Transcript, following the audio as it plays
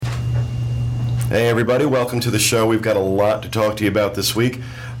Hey everybody, welcome to the show. We've got a lot to talk to you about this week.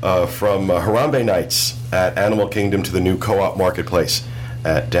 From Harambe Nights at Animal Kingdom to the new co-op marketplace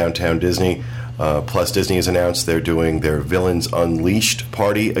at Downtown Disney. Plus Disney has announced they're doing their Villains Unleashed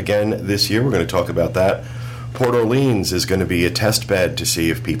party again this year. We're going to talk about that. Port Orleans is going to be a test bed to see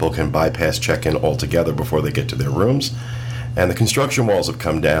if people can bypass check-in altogether before they get to their rooms. And the construction walls have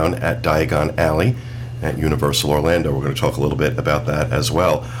come down at Diagon Alley at Universal Orlando. We're going to talk a little bit about that as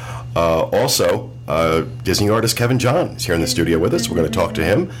well. Also, Disney artist Kevin John is here in the studio with us. We're going to talk to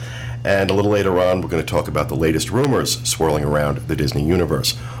him. And a little later on, we're going to talk about the latest rumors swirling around the Disney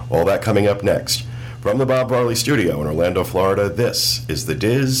universe. All that coming up next. From the Bob Varley Studio in Orlando, Florida, this is the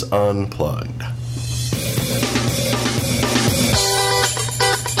Diz Unplugged.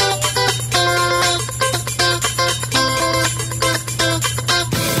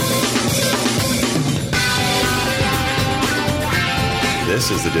 This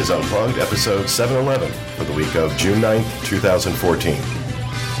is the Diz Unplugged, episode 711 for the week of June 9th, 2014.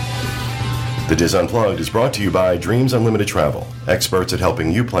 The Diz Unplugged is brought to you by Dreams Unlimited Travel, experts at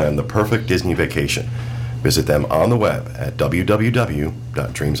helping you plan the perfect Disney vacation. Visit them on the web at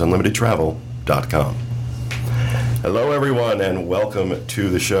www.dreamsunlimitedtravel.com. Hello, everyone, and welcome to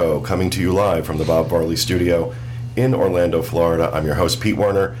the show, coming to you live from the Bob Varley Studio in Orlando, Florida. I'm your host, Pete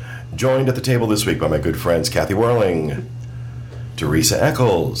Werner, joined at the table this week by my good friends Kathy Whirling, Teresa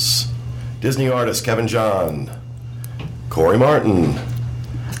Eccles, Disney artist Kevin John, Corey Martin,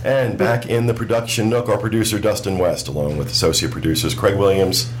 and back in the production nook, our producer Dustin West, along with associate producers Craig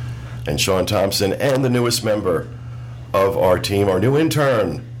Williams and Sean Thompson, and the newest member of our team, our new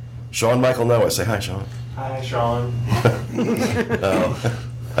intern, Sean Michael Noah. Say hi, Sean. Hi, Sean.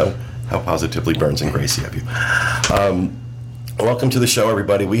 How positively Burns and Gracie of you. Welcome to the show,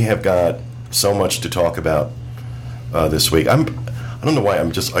 everybody. We have got so much to talk about this week. I don't know why,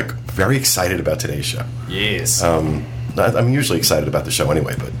 I'm just very excited about today's show. Yes. I'm usually excited about the show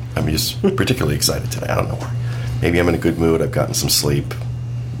anyway, but I'm just particularly excited today. I don't know why. Maybe I'm in a good mood. I've gotten some sleep,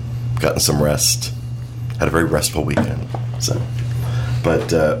 gotten some rest, had a very restful weekend.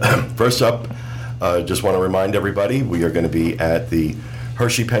 But first up, just want to remind everybody we are going to be at the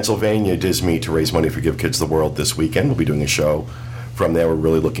Hershey, Pennsylvania Dismeet to raise money for Give Kids the World this weekend. We'll be doing a show from there. We're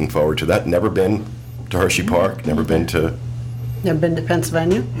really looking forward to that. Never been to Hershey Park, never been to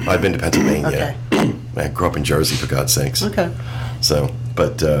Pennsylvania? I've been to Pennsylvania. Okay. I grew up in Jersey, for God's sakes. Okay. So,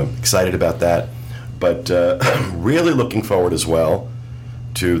 but excited about that. But really looking forward as well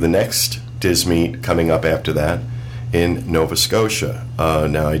to the next Dismeet coming up after that in Nova Scotia.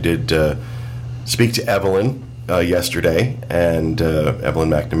 Now, I did speak to Evelyn yesterday, and Evelyn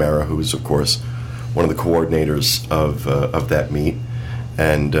McNamara, who is, of course, one of the coordinators of that meet.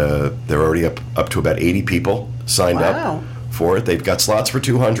 And they're already up to about 80 people signed up for it. They've got slots for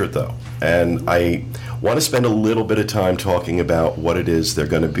 200, though. And I want to spend a little bit of time talking about what it is they're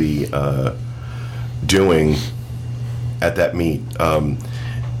going to be doing at that meet.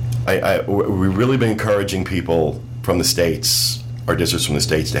 We've really been encouraging people from the States, our districts from the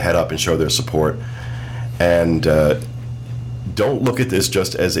States, to head up and show their support. And don't look at this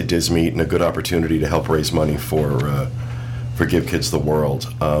just as a Dismeet and a good opportunity to help raise money for Give Kids the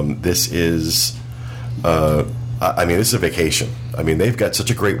World. This is, this is a vacation. I mean, they've got such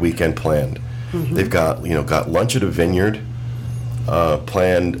a great weekend planned. Mm-hmm. They've got lunch at a vineyard,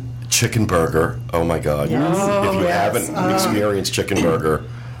 planned chicken burger. Oh my God! Yes. If you haven't experienced chicken burger,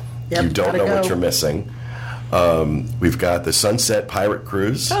 you don't know what you're missing. We've got the Sunset Pirate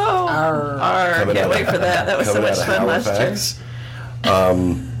Cruise. Can't wait for that. That was so much fun last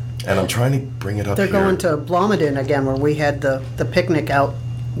year. And I'm trying to bring it up They're here. going to Blomidon again, where we had the picnic out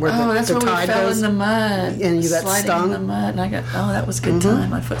where that's the where tide we fell goes. in the mud. And you got sliding stung. in the mud. And that was a good time.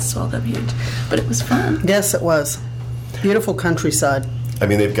 My foot swelled up huge. But it was fun. Yes, it was. Beautiful countryside. I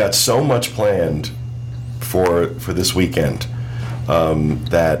mean, they've got so much planned for this weekend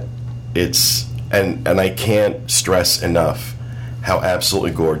that it's... And I can't stress enough how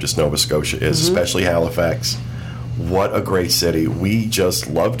absolutely gorgeous Nova Scotia is, especially Halifax. What a great city. We just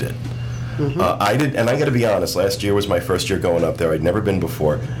loved it. I did, and I got to be honest, last year was my first year going up there. I'd never been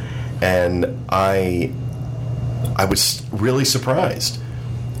before. And I was really surprised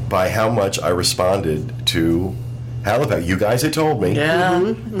by how much I responded to Halifax. You guys had told me. Yeah.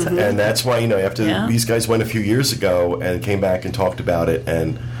 And that's why, after these guys went a few years ago and came back and talked about it,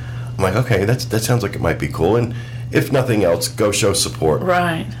 and I'm like, okay, that sounds like it might be cool. And if nothing else, go show support.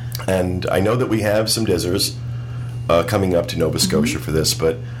 Right. And I know that we have some Dizzers coming up to Nova Scotia for this,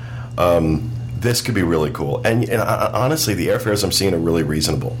 but this could be really cool. And honestly, the airfares I'm seeing are really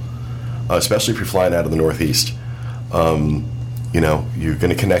reasonable, especially if you're flying out of the Northeast. you're going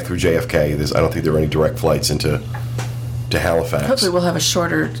to connect through JFK. I don't think there are any direct flights into Halifax. Hopefully we'll have a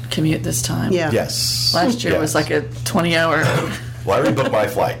shorter commute this time. Yeah. Yes. Last year was like a 20-hour. Well, I already booked my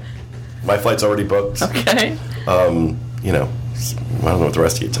flight. My flight's already booked. Okay. I don't know what the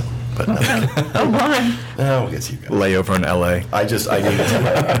rest of you do, but oh my. No, I guess you go. Layover in LA. I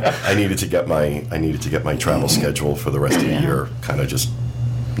needed to get my travel schedule for the rest of the year kind of just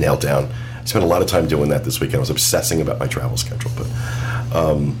nailed down. I spent a lot of time doing that this weekend. I was obsessing about my travel schedule, but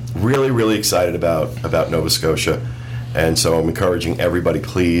really, really excited about Nova Scotia, and so I'm encouraging everybody,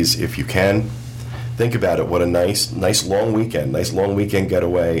 please, if you can, think about it. What a nice long weekend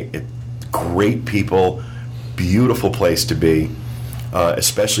getaway. Great people, beautiful place to be,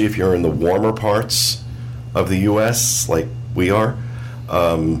 especially if you're in the warmer parts of the U.S. like we are.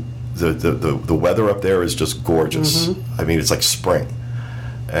 The weather up there is just gorgeous. I mean, it's like spring.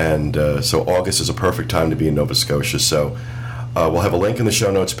 And so August is a perfect time to be in Nova Scotia. So we'll have a link in the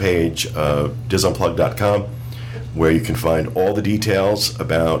show notes page, disunplug.com, where you can find all the details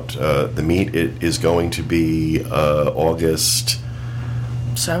about the meet. It is going to be August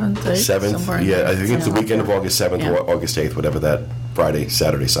 7th, 8th? 7th. Yeah, I think it's the weekend of August 7th or August 8th, whatever that Friday,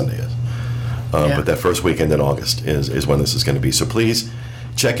 Saturday, Sunday is. But that first weekend in August is when this is going to be. So please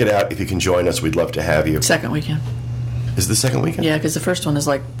check it out. If you can join us, we'd love to have you. Second weekend. Is it the second weekend? Yeah, because the first one is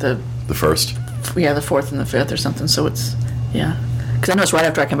like the first? Yeah, the 4th and the 5th or something. So it's, yeah. Because I know it's right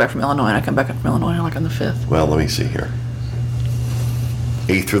after I come back from Illinois, and I come back up from Illinois like on the 5th. Well, let me see here.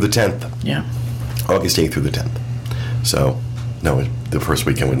 8th through the 10th. Yeah. August 8th through the 10th. So, no, the first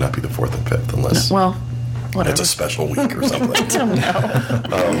weekend would not be the 4th and 5th unless... No, well, whatever. That's a special week or something. I don't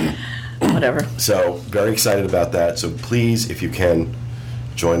know. Whatever. So, very excited about that. So, please, if you can,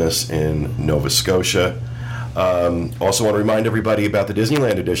 join us in Nova Scotia. Also want to remind everybody about the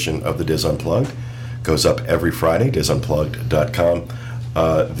Disneyland edition of the Diz Unplugged. Goes up every Friday, disunplugged.com.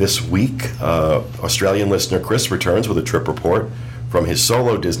 This week, Australian listener Chris returns with a trip report from his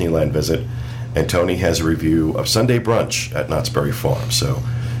solo Disneyland visit, and Tony has a review of Sunday Brunch at Knott's Berry Farm. So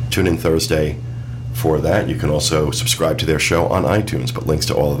tune in Thursday for that. You can also subscribe to their show on iTunes, but links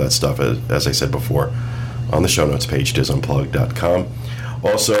to all of that stuff, as I said before, on the show notes page, disunplugged.com.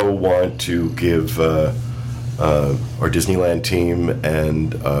 Also want to give... our Disneyland team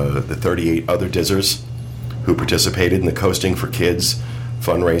and the 38 other Dizzers who participated in the Coasting for Kids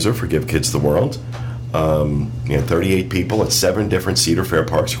fundraiser for Give Kids the World. 38 people at 7 different Cedar Fair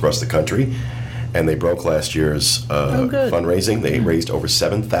parks across the country, and they broke last year's fundraising. They raised over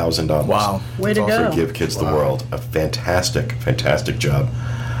 $7,000. Wow. Way to go. For Give Kids the World. A fantastic job.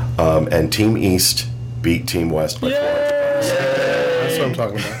 And Team East beat Team West by 400 pounds. That's what I'm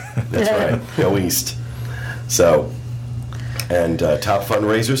talking about. That's right. Go East. So, and top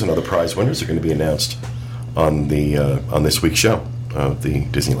fundraisers and other prize winners are going to be announced on this week's show of the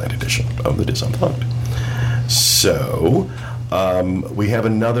Disneyland edition of the Diz Unplugged. So, we have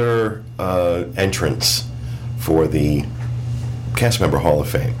another entrance for the Cast Member Hall of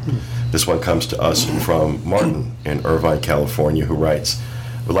Fame. This one comes to us from Martin in Irvine, California, who writes,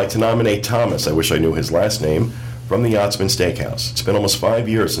 "Would like to nominate Thomas, I wish I knew his last name, from the Yachtsman Steakhouse. It's been almost 5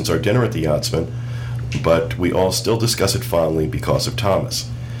 years since our dinner at the Yachtsman, but we all still discuss it fondly because of Thomas.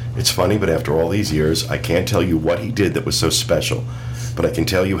 It's funny, but after all these years, I can't tell you what he did that was so special, but I can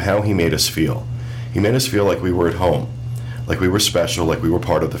tell you how he made us feel. He made us feel like we were at home, like we were special, like we were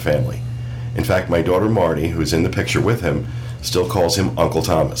part of the family. In fact, my daughter Marty, who's in the picture with him, still calls him Uncle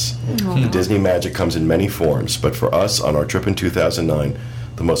Thomas. The Disney magic comes in many forms, but for us, on our trip in 2009,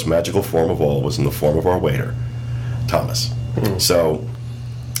 the most magical form of all was in the form of our waiter, Thomas." So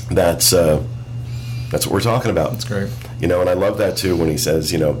that's what we're talking about. That's great. And I love that too when he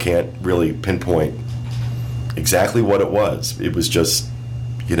says, can't really pinpoint exactly what it was. It was just,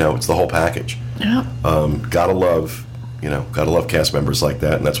 it's the whole package. Yeah. Gotta love cast members like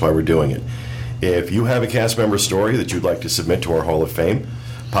that, and that's why we're doing it. If you have a cast member story that you'd like to submit to our Hall of Fame,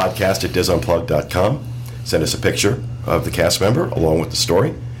 podcast at disunplug.com. Send us a picture of the cast member along with the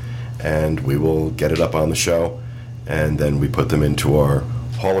story, and we will get it up on the show, and then we put them into our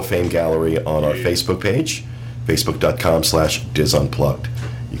Hall of Fame gallery on our Facebook page, facebook.com/disunplugged.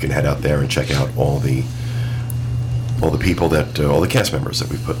 You can head out there and check out all the people all the cast members that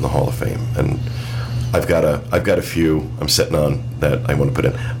we put in the Hall of Fame. And I've got a few I'm sitting on that I want to put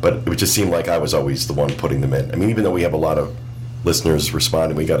in, but it would just seem like I was always the one putting them in. I mean, even though we have a lot of listeners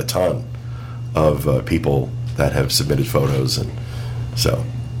responding, we got a ton of people that have submitted photos, and so.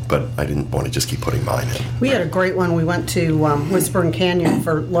 But I didn't want to just keep putting mine in. We had a great one. We went to Whispering Canyon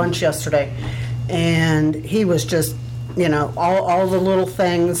for lunch yesterday, and he was just, all the little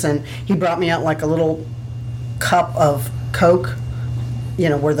things, and he brought me out like a little cup of Coke,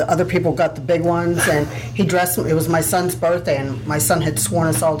 where the other people got the big ones, and he dressed. It was my son's birthday, and my son had sworn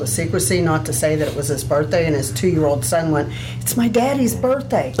us all to secrecy, not to say that it was his birthday. And his 2-year-old son went, "It's my daddy's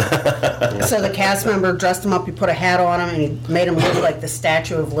birthday." So the cast member dressed him up. He put a hat on him, and he made him look like the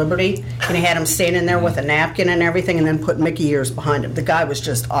Statue of Liberty. And he had him standing there with a napkin and everything, and then put Mickey ears behind him. The guy was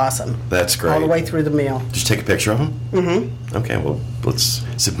just awesome. That's great. All the way through the meal. Did you take a picture of him? Mm-hmm. Okay, well, let's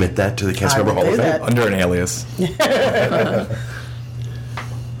submit that to the Cast Member Hall of Fame. Under an alias.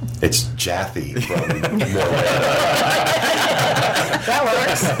 It's Jathy from Norway. That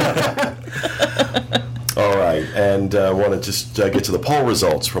works. All right, and I want to just get to the poll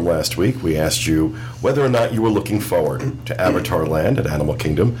results from last week. We asked you whether or not you were looking forward to Avatar Land at Animal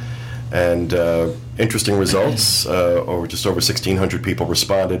Kingdom. And interesting results. Just over 1,600 people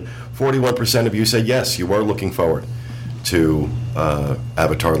responded. 41% of you said yes, you were looking forward to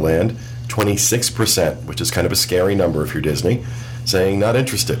Avatar Land. 26%, which is kind of a scary number if you're Disney, saying not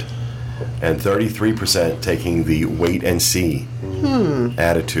interested. And 33% taking the wait and see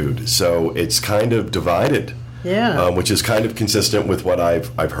attitude. So it's kind of divided, which is kind of consistent with what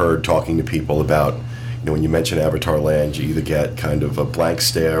I've heard talking to people about. When you mention Avatar Land, you either get kind of a blank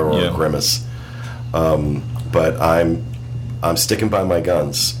stare or a grimace. But I'm sticking by my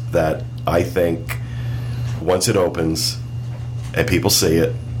guns that I think once it opens and people see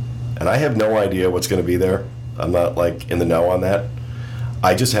it, and I have no idea what's going to be there. I'm not in the know on that.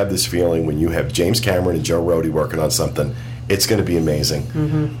 I just have this feeling when you have James Cameron and Joe Rohde working on something, it's going to be amazing.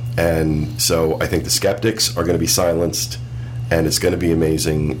 Mm-hmm. And so I think the skeptics are going to be silenced, and it's going to be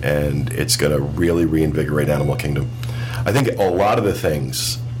amazing, and it's going to really reinvigorate Animal Kingdom. I think a lot of the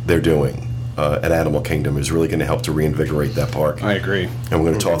things they're doing at Animal Kingdom is really going to help to reinvigorate that park. I agree. And we're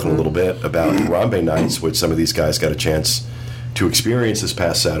going to talk in a little bit about Harambe Nights, which some of these guys got a chance to experience this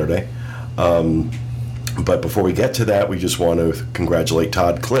past Saturday. But before we get to that, we just want to congratulate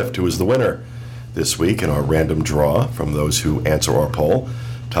Todd Clift, who is the winner this week in our random draw from those who answer our poll.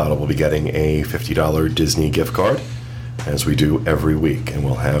 Todd will be getting a $50 Disney gift card, as we do every week, and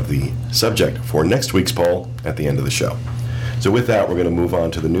we'll have the subject for next week's poll at the end of the show. So with that, we're going to move on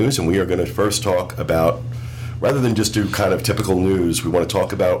to the news, and we are going to first talk about, rather than just do kind of typical news, we want to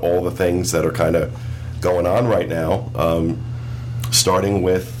talk about all the things that are kind of going on right now, starting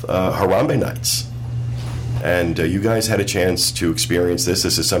with Harambe Nights. And you guys had a chance to experience this.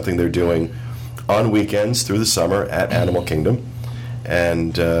 This is something they're doing on weekends through the summer at Animal Kingdom.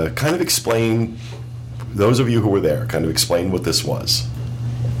 And kind of explain, those of you who were there, kind of explain what this was.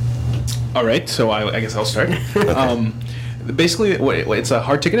 All right, so I guess I'll start. Basically, it's a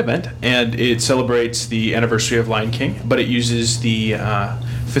hard ticket event, and it celebrates the anniversary of Lion King, but it uses the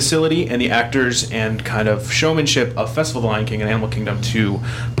facility and the actors and kind of showmanship of Festival of the Lion King and Animal Kingdom to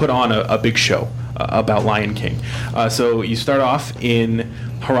put on a big show about Lion King. So you start off in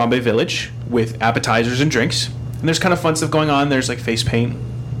Harambe Village with appetizers and drinks, and there's kind of fun stuff going on. There's face paint.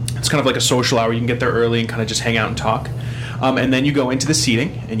 It's kind of like a social hour. You can get there early and kind of just hang out and talk. And then you go into the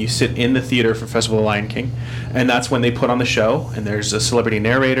seating, and you sit in the theater for Festival of the Lion King. And that's when they put on the show, and there's a celebrity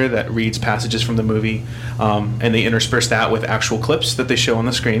narrator that reads passages from the movie, and they intersperse that with actual clips that they show on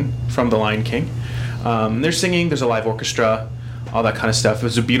the screen from The Lion King. There's singing, there's a live orchestra, all that kind of stuff. It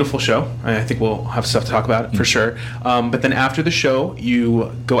was a beautiful show. I think we'll have stuff to talk about for sure. But then after the show,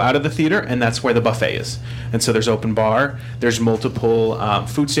 you go out of the theater, and that's where the buffet is. And so there's open bar. There's multiple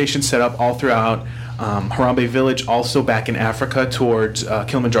food stations set up all throughout Harambe Village, also back in Africa towards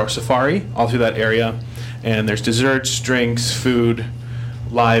Kilimanjaro Safari, all through that area. And there's desserts, drinks, food,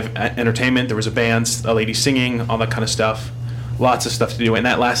 live entertainment. There was a band, a lady singing, all that kind of stuff. Lots of stuff to do, and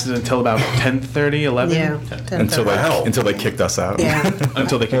that lasted until about 10:30, 11. Yeah, 10:30. Until they kicked us out. Yeah.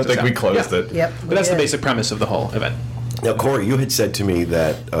 Until they kicked us out. We closed it. Yep. But that's the basic premise of the whole event. Now, Corey, you had said to me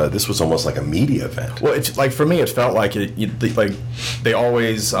that this was almost like a media event. Well, it's for me, it felt like they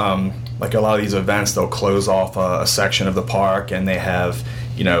always like a lot of these events, they'll close off a section of the park, and they have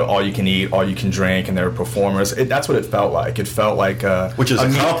all you can eat, all you can drink, and there are performers. That's what it felt like. It felt like which is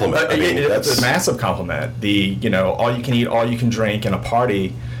a compliment. It's a massive compliment. The all you can eat, all you can drink, and a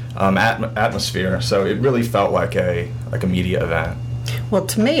party atmosphere. So it really felt like a media event. Well,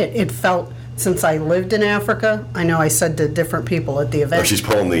 to me, it felt. Since I lived in Africa, I know I said to different people at the event. Oh, she's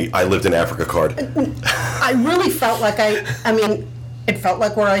pulling the I lived in Africa card. I really felt like it felt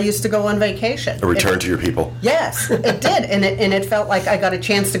like where I used to go on vacation. A return to your people. Yes, it did. And it felt like I got a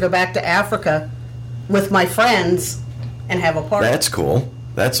chance to go back to Africa with my friends and have a party. That's cool.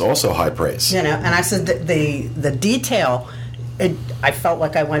 That's also high praise. And I said that the detail, I felt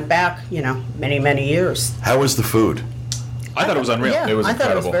like I went back, many, many years. How was the food? I thought it was unreal. Yeah, It was I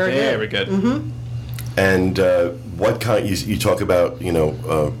thought it was incredible. very good. Very good. Mm-hmm. And what kind? You talk about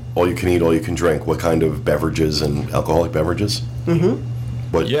all you can eat, all you can drink. What kind of beverages and alcoholic beverages? Mm-hmm.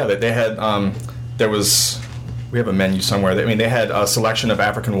 What? Yeah, they had. We have a menu somewhere. They had a selection of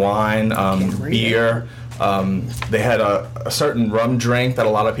African wine, beer. They had a certain rum drink that a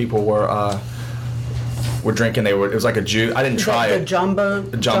lot of people were drinking. It was like a juice. I didn't try it.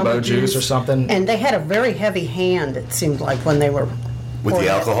 The jumbo juice or something. And they had a very heavy hand. It seemed like when they were with the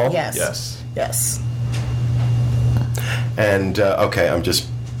alcohol. Yes. And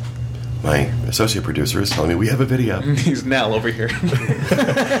my associate producer is telling me we have a video. He's Nell over here.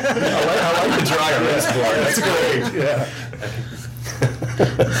 I like the dry erase board. That's great.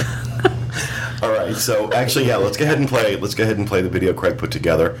 All right. So actually, let's go ahead and play. Let's go ahead and play the video Craig put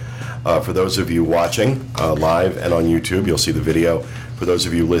together. For those of you watching live and on YouTube, you'll see the video. For those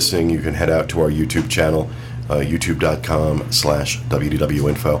of you listening, you can head out to our YouTube channel,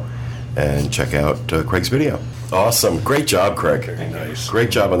 youtube.com/WDWinfo, and check out Craig's video. Awesome. Great job, Craig. Very nice.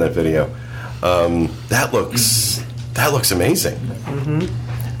 Great job on that video. That looks amazing. Mm-hmm.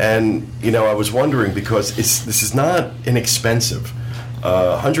 And, I was wondering, because this is not inexpensive.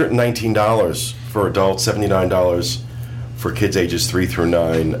 $119 for adults, $79 for kids ages 3 through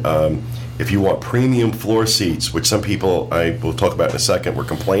 9. If you want premium floor seats, which some people, I will talk about in a second, were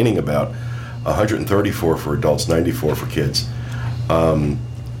complaining about, $134 for adults, $94 for kids.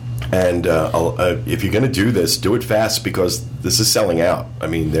 And if you're going to do this, do it fast, because this is selling out. I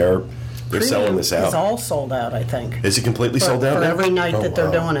mean, they're selling this out. It's all sold out, I think. Is it completely sold out for now? every night that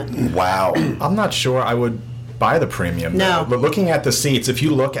they're doing it. Wow. I'm not sure I would buy the premium. No. But looking at the seats, if you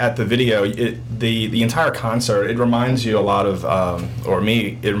look at the video, the entire concert, it reminds you a lot of,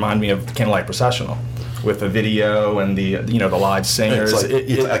 it reminded me of Candlelight Processional, with the video and the live singers.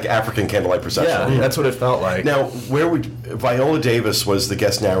 It's like African Candlelight Procession. Yeah, that's what it felt like. Now, Viola Davis was the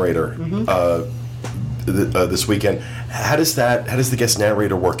guest narrator this weekend. How does the guest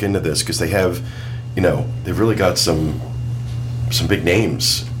narrator work into this? Because they have, they've really got some big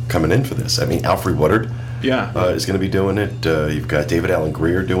names coming in for this. I mean, Alfre Woodard is going to be doing it. You've got David Alan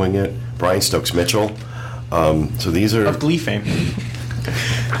Grier doing it. Brian Stokes Mitchell. So these are of Glee fame.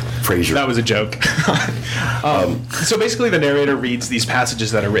 Frasier. That was a joke. So basically, the narrator reads these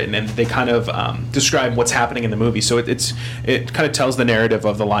passages that are written, and they kind of describe what's happening in the movie. So it kind of tells the narrative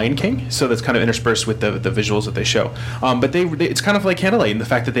of The Lion King. So that's kind of interspersed with the visuals that they show. But it's kind of like Candlelight in the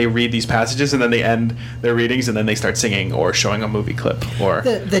fact that they read these passages, and then they end their readings, and then they start singing or showing a movie clip. Or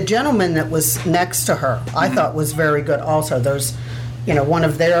the gentleman that was next to her, I thought was very good. Also, there's, one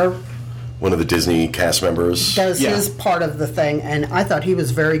of the Disney cast members does his part of the thing, and I thought he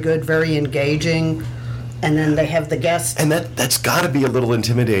was very good, very engaging. And then they have the guests, and that's got to be a little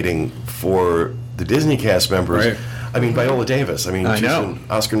intimidating for the Disney cast members. Right. I mean, Viola Davis. I mean, she's an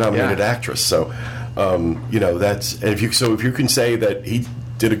Oscar-nominated actress, so that's. And if you can say that he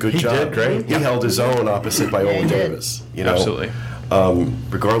did a good job, did great. He held his own opposite Viola Davis. Absolutely.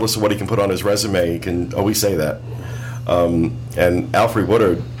 Regardless of what he can put on his resume, he can always say that. And Alfre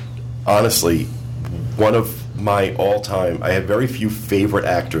Woodard, honestly, one of my all-time. I have very few favorite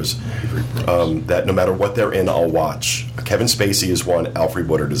actors that no matter what they're in, I'll watch. Kevin Spacey is one. Alfre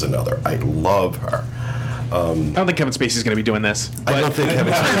Woodard is another. I love her. I don't think Kevin Spacey's going to be doing this. I don't think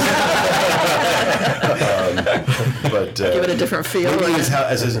Kevin Spacey. But give it a different feel. Maybe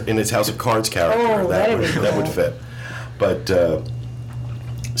in his House of Cards character, that would fit. But but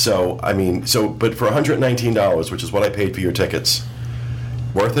for $119, which is what I paid for your tickets.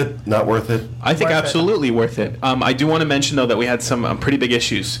 Worth it? Not worth it? I think absolutely worth it. I do want to mention, though, that we had some pretty big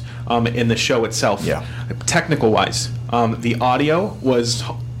issues in the show itself. Yeah. Technical-wise. The audio was...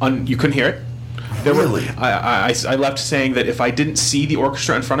 you couldn't hear it. Really? I left saying that if I didn't see the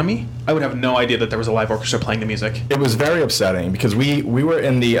orchestra in front of me, I would have no idea that there was a live orchestra playing the music. It was very upsetting, because we were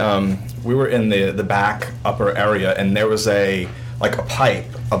in the back upper area, and there was a pipe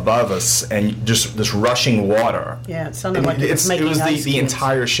above us, and just this rushing water. Yeah, it sounded like it was the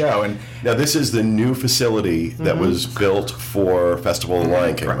entire show. And now this is the new facility that was built for Festival of the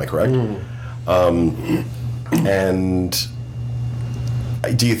Lion King. Am I correct? And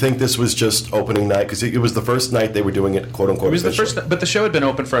do you think this was just opening night? Because it was the first night they were doing it, quote unquote. It was the first, but the show had been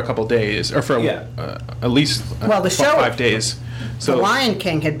open for a couple days, or for at least the show 5 days. So the Lion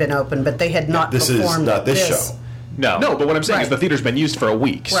King had been open, but they had not performed. This is not this show. No, but what I'm saying is the theater's been used for a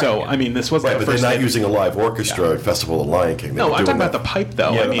week. Right. So, I mean, this wasn't the first. But they're not using a live orchestra at Festival of the Lion King. No, I'm talking about the pipe,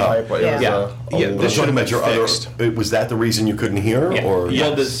 though. Yeah, the pipe. This should have been your fixed. Was that the reason you couldn't hear? Yeah. Or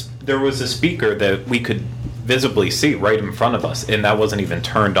there was a speaker that we could visibly see right in front of us, and that wasn't even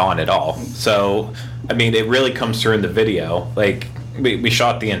turned on at all. So, I mean, it really comes through in the video. we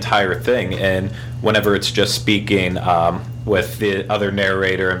shot the entire thing, and whenever it's just speaking with the other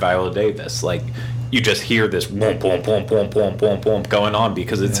narrator and Viola Davis, like, you just hear this boom, boom, boom, boom, boom, boom, boom going on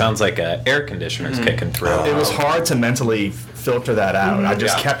because it sounds like air conditioner's kicking through. It was hard to mentally filter that out. I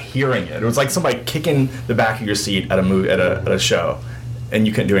just kept hearing it. It was like somebody kicking the back of your seat at a movie, at a show, and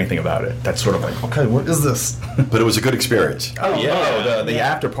you couldn't do anything about it. That's sort of like, okay, what is this? But it was a good experience. The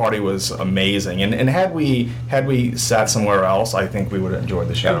after party was amazing, and had we sat somewhere else, I think we would have enjoyed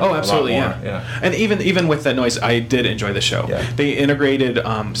the show. Oh, absolutely, a lot more. yeah. And even with that noise, I did enjoy the show. Yeah. They integrated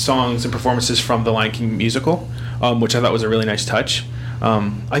songs and performances from the Lion King musical, which I thought was a really nice touch.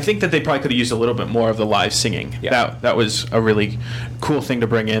 I think that they probably could have used a little bit more of the live singing. Yeah. That was a really cool thing to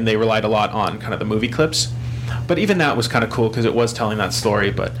bring in. They relied a lot on kind of the movie clips. But even that was kind of cool because it was telling that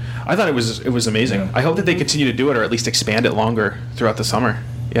story. But I thought it was amazing. Yeah. I hope that they continue to do it or at least expand it longer throughout the summer.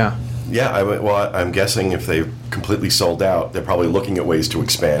 Yeah. Yeah, I'm guessing if they completely sold out, they're probably looking at ways to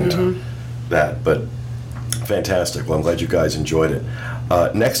expand that. But fantastic. Well, I'm glad you guys enjoyed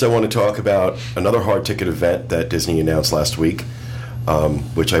it. Next, I want to talk about another hard ticket event that Disney announced last week,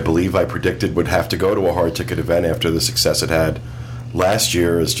 which I believe I predicted would have to go to a hard ticket event after the success it had last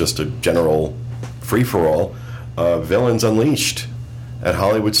year as just a general free-for-all. Villains Unleashed at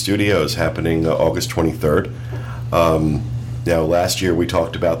Hollywood Studios, happening August 23rd. Now, last year we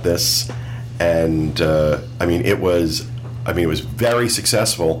talked about this, and it was very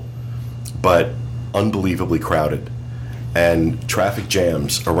successful, but unbelievably crowded, and traffic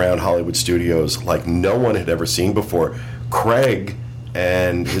jams around Hollywood Studios like no one had ever seen before. Craig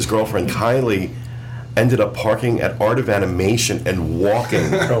and his girlfriend Kylie ended up parking at Art of Animation and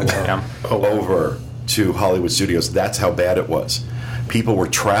walking over to Hollywood Studios. That's how bad it was. People were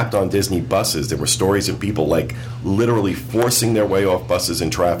trapped on Disney buses. There were stories of people like literally forcing their way off buses in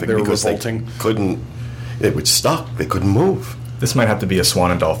traffic because revolting. They couldn't. It was stuck. They couldn't move. This might have to be a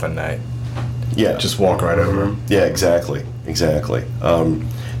Swan and Dolphin night. Yeah, Just walk right over. Yeah, exactly.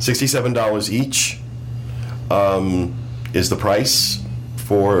 $67 each is the price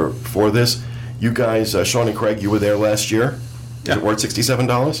for this. You guys, Sean and Craig, you were there last year. Is it worth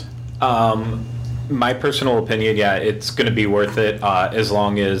 $67? My personal opinion, it's going to be worth it as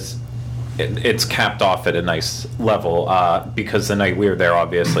long as it's capped off at a nice level. Because the night we were there,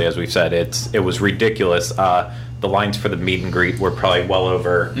 obviously, as we've said, it was ridiculous. The lines for the meet and greet were probably well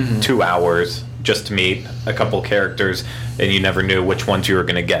over 2 hours just to meet a couple characters, and you never knew which ones you were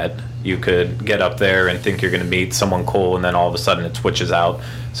going to get. You could get up there and think you're going to meet someone cool, and then all of a sudden it switches out.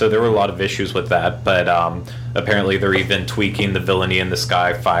 So there were a lot of issues with that, but apparently they're even tweaking the Villainy in the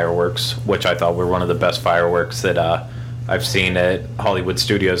Sky fireworks, which I thought were one of the best fireworks that I've seen at Hollywood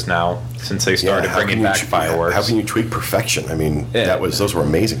Studios now since they started bringing back fireworks. How can you tweak perfection? I mean, those were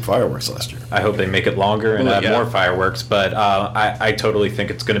amazing fireworks last year. I hope they make it longer and add more fireworks, but I totally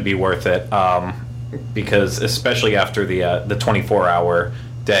think it's going to be worth it because especially after the 24-hour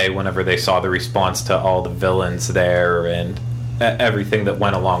day, whenever they saw the response to all the villains there and everything that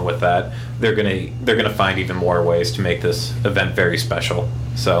went along with that, they're gonna find even more ways to make this event very special.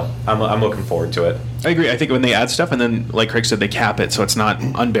 So I'm looking forward to it. I agree. I think when they add stuff and then, like Craig said, they cap it so it's not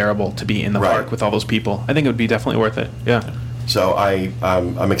unbearable to be in the park with all those people, I think it would be definitely worth it. Yeah. So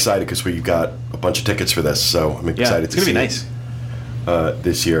I'm excited because we've got a bunch of tickets for this. So I'm excited to see it's gonna be nice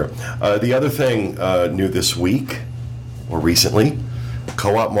this year. The other thing new this week or recently,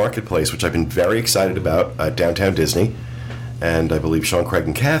 Co-op Marketplace, which I've been very excited about at Downtown Disney. And I believe Sean, Craig,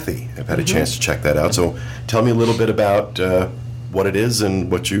 and Kathy have had a chance to check that out. So tell me a little bit about what it is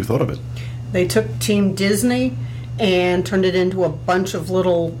and what you thought of it. They took Team Disney and turned it into a bunch of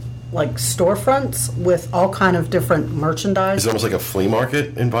little storefronts with all kind of different merchandise. Is it almost like a flea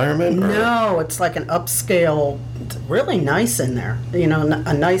market environment? Or? No, it's like an upscale. It's really nice in there. You know,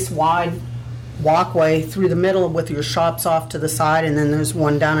 a nice wide walkway through the middle with your shops off to the side, and then there's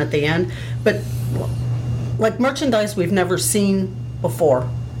one down at the end. But like merchandise we've never seen before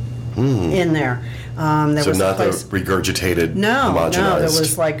in there. There so was not a place, the regurgitated, no, homogenized. there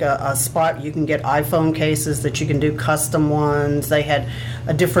was like a spot you can get iPhone cases that you can do custom ones. They had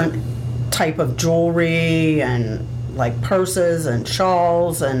a different type of jewelry and like purses and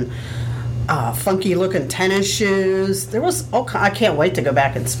shawls and funky looking tennis shoes. There was I can't wait to go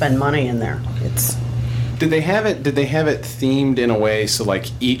back and spend money in there. Did they have it themed in a way so like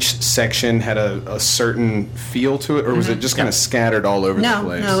each section had a certain feel to it, or was it just kind of scattered all over the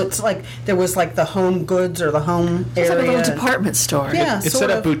place? No, it's like there was like the home goods or the home It's area. like a little department store. Yeah, It's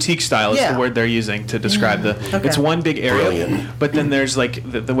set up boutique style is the word they're using to describe it's one big area. Brilliant. But then there's like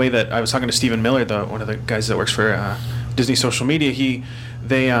the way that I was talking to Stephen Miller, one of the guys that works for Disney social media,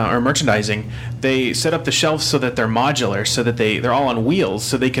 they are merchandising. They set up the shelves so that they're modular, so that they're all on wheels,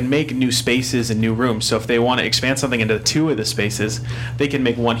 so they can make new spaces and new rooms. So if they want to expand something into 2 of the spaces, they can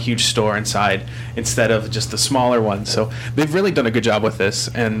make one huge store inside instead of just the smaller one. So they've really done a good job with this.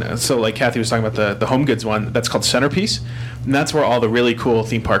 And so, like Kathy was talking about the home goods one, that's called Centerpiece, and that's where all the really cool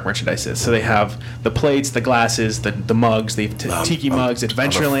theme park merchandise is. So they have the plates, the glasses, the mugs, the tiki mugs,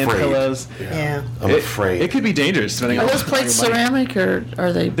 Adventureland pillows. Yeah. I'm afraid. It could be dangerous depending Are on those plates ceramic or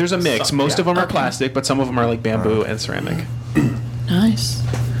are they? There's a mix. Most of them are Okay. plastic, but some of them are like bamboo and ceramic. Nice.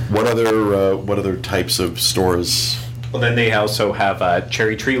 What other types of stores? Well, then they also have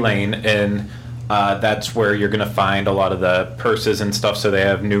Cherry Tree Lane, and that's where you're going to find a lot of the purses and stuff. So they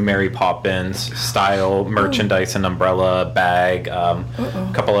have new Mary Poppins style merchandise, an umbrella, bag, a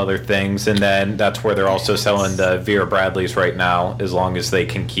couple other things. And then that's where they're also selling the Vera Bradleys right now, as long as they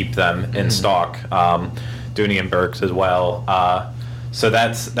can keep them in stock. Dooney and Burke's as well. So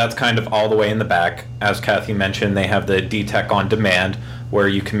that's kind of all the way in the back. As Kathy mentioned, they have the D-Tech on demand, where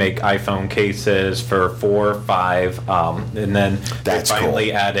you can make iPhone cases for $4 or $5, and then That's they finally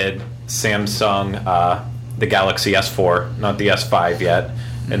cool. added Samsung, the Galaxy S4, not the S5 yet,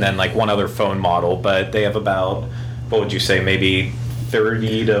 and then like one other phone model. But they have about, what would you say, maybe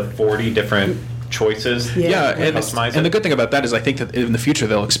 30 to 40 different choices. Yeah, to customize and the it. good thing about that is I think that in the future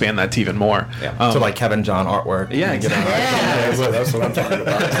they'll expand that to even more. Yeah. So like Kevin John artwork. Yeah, exactly. That's what I'm talking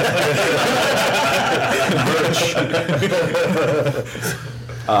about.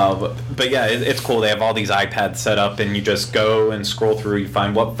 But yeah, it's cool. They have all these iPads set up, and you just go and scroll through. You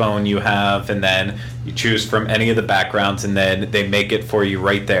find what phone you have, and then you choose from any of the backgrounds, and then they make it for you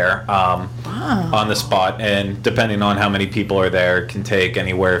right there on the spot. And depending on how many people are there, it can take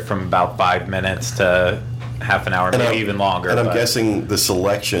anywhere from about 5 minutes to half an hour, maybe even longer. And I'm but- guessing the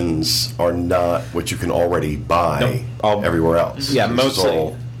selections are not what you can already buy Nope. All- everywhere else. Yeah, This is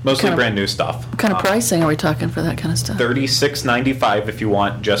all- mostly Kind of- brand new stuff. What kind of pricing are we talking for that kind of stuff? $36.95 if you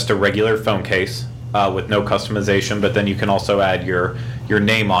want just a regular phone case with no customization, but then you can also add your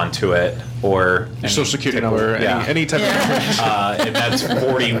name onto it or Your social security number, any type of information. and that's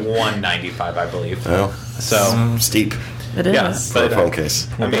 $41.95, I believe. Well, So It steep is. yeah, for a but phone case.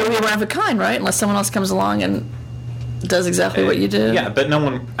 It'll be one of a kind, right? Unless someone else comes along and does exactly what you do. Yeah, but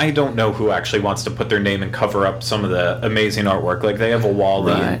I don't know who actually wants to put their name and cover up some of the amazing artwork. Like they have a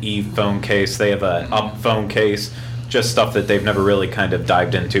Wally Right. and Eve phone case, they have an Up phone case, just stuff that they've never really kind of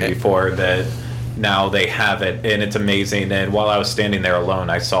dived into before that now they have it, and it's amazing. And while I was standing there alone,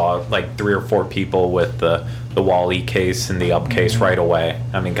 I saw like 3 or 4 people with the Wally case and the Up case right away.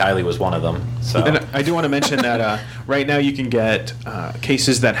 I mean, Kylie was one of them. So And I do want to mention that right now you can get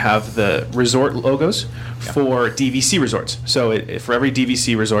cases that have the resort logos for DVC resorts. So for every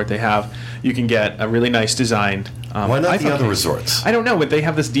DVC resort they have, you can get a really nice designed Why not the iPhone other case. resorts? I don't know, but they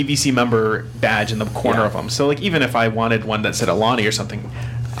have this DVC member badge in the corner of them. So like even if I wanted one that said Alani or something,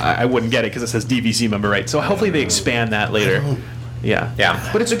 I wouldn't get it because it says DVC member, right? So hopefully they expand that later. Yeah.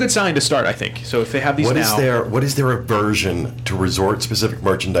 But it's a good sign to start, I think. So if they have these What now, is their aversion to resort-specific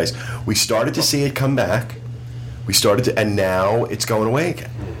merchandise? We started to see it come back. And now it's going away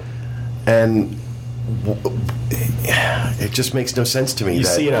again. And it just makes no sense to me. You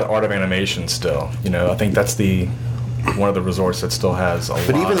that, see it at Art of Animation still. I think that's one of the resorts that still has a lot.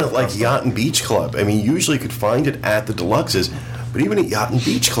 But even of at like stuff. Yacht and Beach Club, I mean, usually you could find it at the deluxes, but even at Yacht and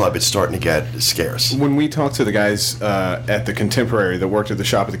Beach Club, it's starting to get scarce. When we talked to the guys at the Contemporary that worked at the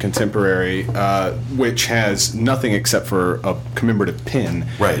shop at the Contemporary, which has nothing except for a commemorative pin,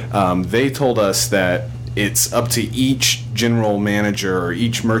 Right. They told us that it's up to each general manager or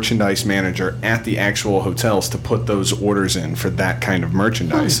each merchandise manager at the actual hotels to put those orders in for that kind of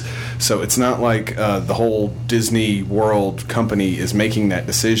merchandise. So it's not like the whole Disney World company is making that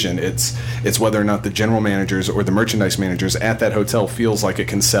decision. It's whether or not the general managers or the merchandise managers at that hotel feels like it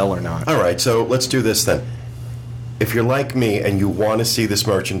can sell or not. All right, so let's do this then. If you're like me and you want to see this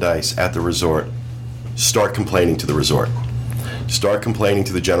merchandise at the resort, start complaining to the resort. Start complaining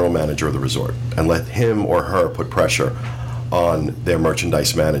to the general manager of the resort and let him or her put pressure on their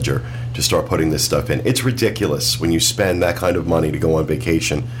merchandise manager to start putting this stuff in. It's ridiculous when you spend that kind of money to go on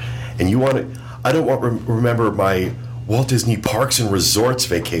vacation and you want to. I don't want to remember my Walt Disney Parks and Resorts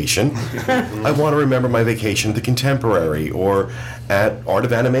vacation. I want to remember my vacation at the Contemporary or at Art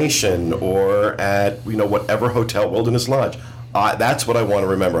of Animation or at whatever hotel, Wilderness Lodge. That's what I want to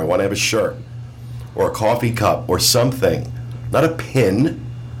remember. I want to have a shirt or a coffee cup or something. Not a pin,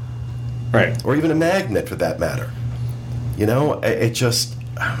 Right. or even a magnet for that matter. It just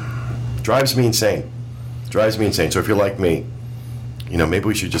drives me insane. So if you're like me, maybe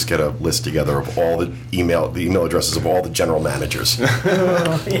we should just get a list together of all the email addresses of all the general managers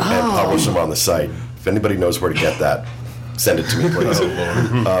and publish them on the site. If anybody knows where to get that, send it to me, please.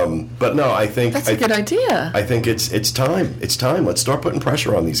 But no, I think That's a good idea. I think it's time. It's time. Let's start putting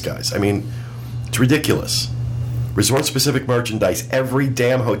pressure on these guys. I mean, it's ridiculous. Resort-specific merchandise, every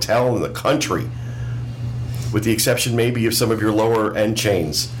damn hotel in the country, with the exception maybe of some of your lower-end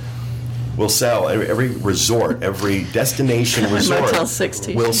chains, will sell. Every resort, every destination resort Motel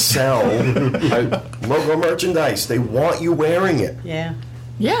 60. will sell logo merchandise. They want you wearing it. Yeah.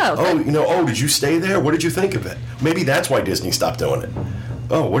 Yeah. Oh, did you stay there? What did you think of it? Maybe that's why Disney stopped doing it.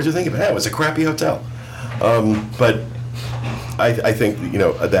 Oh, what did you think of it? It was a crappy hotel. But I think,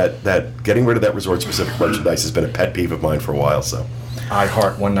 that getting rid of that resort-specific merchandise has been a pet peeve of mine for a while, so. I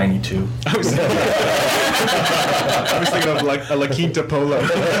Heart 192. I was thinking of like a La Quinta Polo.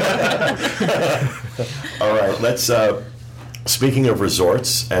 All right, let's, speaking of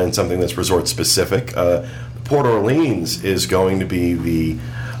resorts and something that's resort-specific, Port Orleans is going to be the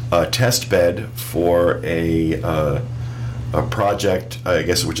test bed for a project, I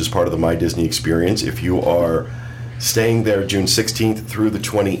guess, which is part of the My Disney experience. If you are staying there June 16th through the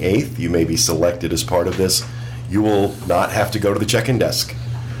 28th, you may be selected as part of this. You will not have to go to the check-in desk.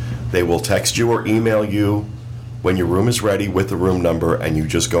 They will text you or email you when your room is ready with the room number, and you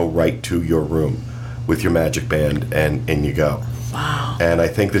just go right to your room with your Magic Band, and in you go. Wow. And I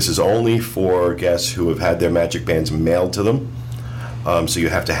think this is only for guests who have had their Magic Bands mailed to them. So you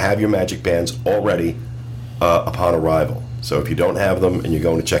have to have your Magic Bands already upon arrival. So if you don't have them and you're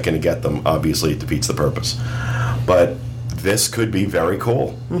going to check in to get them, obviously it defeats the purpose. But this could be very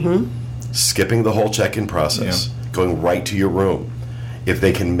cool. Mm-hmm. Skipping the whole check-in process, going right to your room. If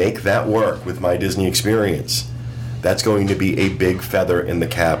they can make that work with My Disney Experience, that's going to be a big feather in the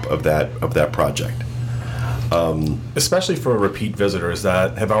cap of that project. Especially for repeat visitors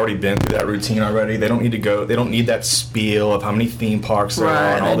that have already been through that routine already. They don't need to go. They don't need that spiel of how many theme parks there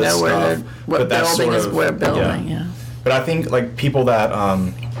are and all this stuff. What building is where building, yeah. But I think like people that,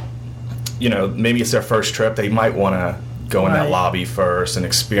 maybe it's their first trip, they might want to go in that lobby first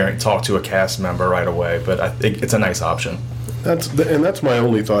and talk to a cast member right away. But I think it's a nice option. That's my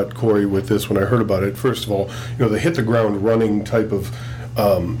only thought, Corey, with this when I heard about it. First of all, the hit the ground running type of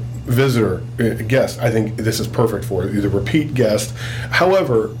visitor guest. I think this is perfect for it. The repeat guest.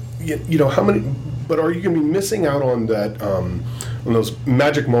 However, how many? But are you going to be missing out on that on those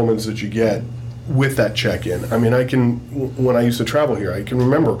magic moments that you get with that check-in? I mean, when I used to travel here, I can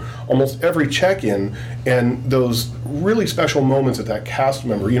remember almost every check-in and those really special moments at that cast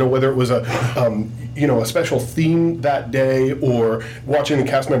member, whether it was a special theme that day or watching the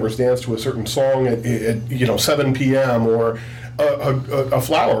cast members dance to a certain song at 7 p.m. or a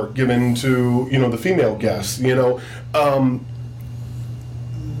flower given to, the female guests,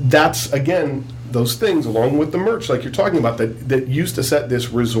 that's, again, those things, along with the merch, like you're talking about, that used to set this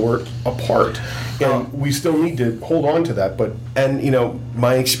resort apart, and we still need to hold on to that. And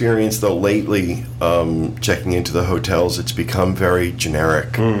my experience though lately, checking into the hotels, it's become very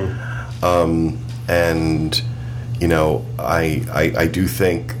generic, and I do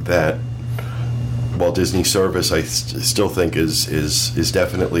think that Walt Disney service, I still think is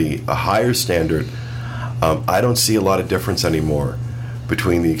definitely a higher standard. I don't see a lot of difference anymore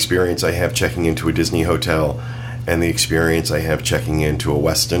between the experience I have checking into a Disney hotel and the experience I have checking into a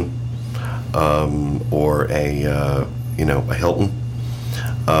Westin or a Hilton.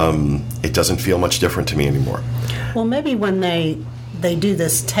 It doesn't feel much different to me anymore. Well, maybe when they do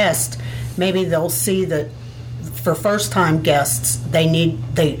this test, maybe they'll see that for first-time guests,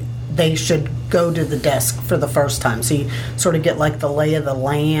 they should go to the desk for the first time. So you sort of get like the lay of the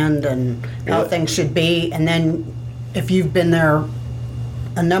land and how things should be, and then if you've been there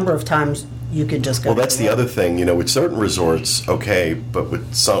a number of times, you could just go. Well, that's the other thing, with certain resorts, okay, but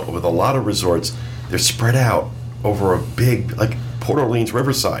with a lot of resorts, they're spread out over a big, like Port Orleans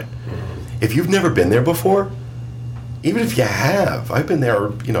Riverside. If you've never been there before, even if you have, I've been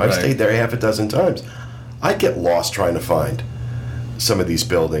there, I've stayed there half a dozen times, I get lost trying to find some of these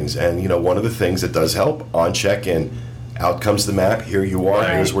buildings. And, one of the things that does help on check-in, out comes the map. Here you are.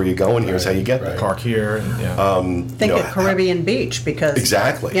 Right. Here's where you're going. Here's how you get there. Park here. Think of Caribbean Beach because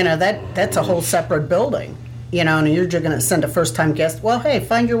exactly. That's a whole separate building. And you're just going to send a first-time guest. Well, hey,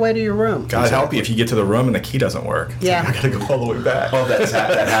 find your way to your room. God help you if you get to the room and the key doesn't work. Yeah, I got to go all the way back. Oh,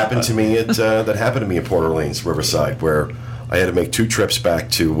 that happened to me. That happened to me at Port Orleans Riverside, where I had to make 2 trips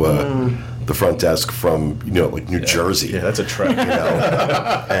back to the front desk from New Jersey. Yeah, that's a trek.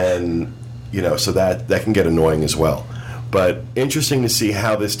 And so that can get annoying as well. But interesting to see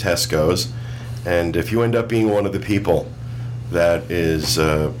how this test goes, and if you end up being one of the people that is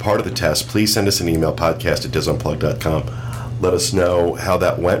part of the test, please send us an email, podcast@disunplug.com. Let us know how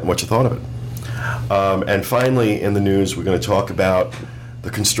that went and what you thought of it. And finally, in the news, we're going to talk about the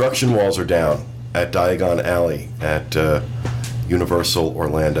construction walls are down at Diagon Alley at Universal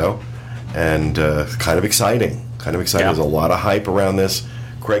Orlando, and kind of exciting. Yeah. There's a lot of hype around this.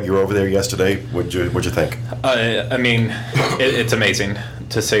 Craig, you were over there yesterday. What'd you think? I mean, it's amazing,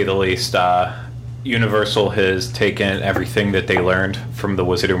 to say the least. Universal has taken everything that they learned from the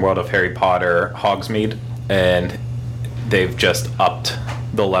Wizarding World of Harry Potter Hogsmeade, and they've just upped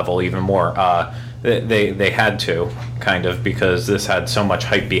the level even more. They had to, kind of, because this had so much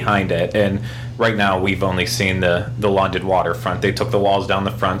hype behind it. And right now we've only seen the London waterfront. They took the walls down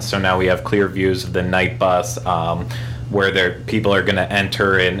the front, so now we have clear views of the night bus, where people are going to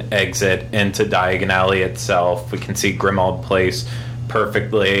enter and exit into Diagon Alley itself. We can see Grimmauld Place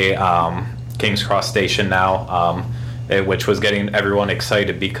perfectly. King's Cross Station now, which was getting everyone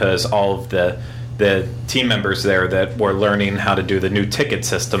excited because all of the team members there that were learning how to do the new ticket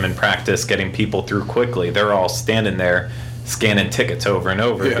system and practice getting people through quickly, they're all standing there scanning tickets over and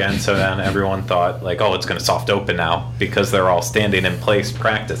over again. So then everyone thought, like, oh, it's going to soft open now because they're all standing in place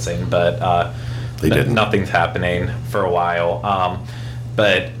practicing. But They didn't. Nothing's happening for a while.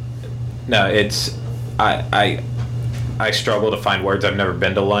 But no, it's I struggle to find words. I've never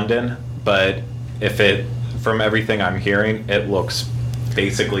been to London, but from everything I'm hearing, it looks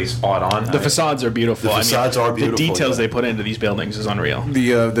basically spot on. The facades are beautiful. The facades are beautiful. The details yeah. they put into these buildings is unreal.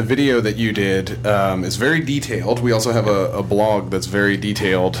 The video that you did is very detailed. We also have a blog that's very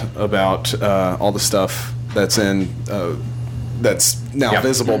detailed about all the stuff that's in that's now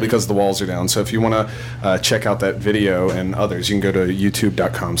visible because the walls are down. So if you want to check out that video and others, you can go to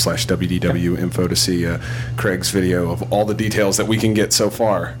youtube.com/WDW info to see Craig's video of all the details that we can get so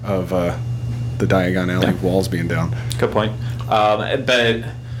far of the Diagon Alley walls being down. Good point. But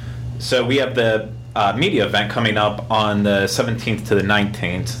so we have the media event coming up on the 17th to the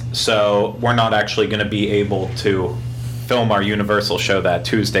 19th. So we're not actually going to be able to film our Universal show that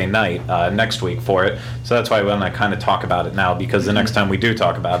Tuesday night next week for it. So that's why I want to kind of talk about it now, because the next time we do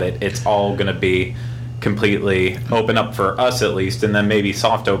talk about it, it's all going to be completely open up for us at least, and then maybe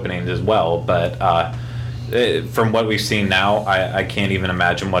soft openings as well. But from what we've seen now, I can't even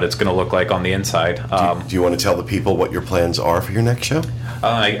imagine what it's going to look like on the inside. Do you want to tell the people what your plans are for your next show?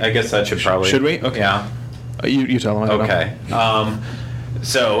 I guess that should probably... Should we? Okay. Yeah. You tell them. I don't know. Okay.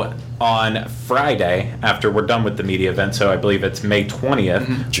 So on Friday, after we're done with the media event, so I believe it's May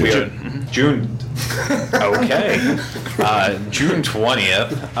 20th. June. Okay. June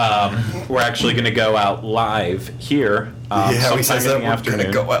 20th. We're actually going to go out live here. We said that we're going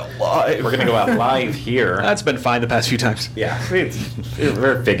to go out live. We're going to go out live here. That's been fine the past few times. Yeah,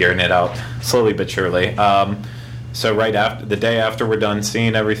 we're figuring it out slowly but surely. So right after the day after we're done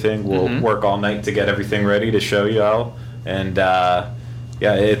seeing everything, we'll work all night to get everything ready to show you all. And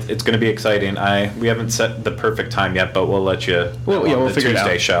it's going to be exciting. We haven't set the perfect time yet, but we'll let you. We'll the figure it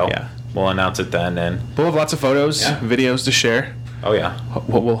Tuesday out. show. Yeah. We'll announce it then, and We'll have lots of photos, videos to share. oh yeah,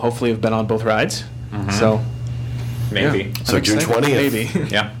 We'll hopefully have been on both rides. So maybe. So I'm June excited. 20th. Maybe.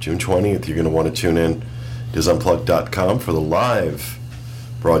 Yeah. June 20th, you're going to want to tune in disunplug.com for the live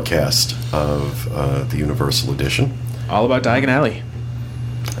broadcast of the Universal Edition. All about Diagon Alley.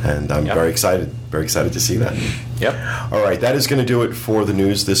 And I'm very excited to see that. Yep. All right, that is going to do it for the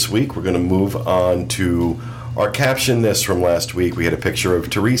news this week. We're going to move on to our Caption This from last week. We had a picture of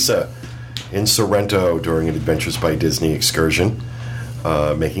Teresa in Sorrento during an Adventures by Disney excursion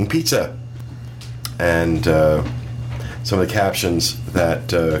making pizza. And some of the captions that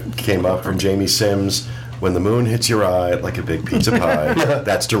came up from Jamie Sims: "When the moon hits your eye like a big pizza pie,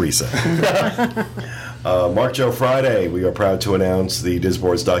 that's Teresa." Mark Joe Friday, we are proud to announce the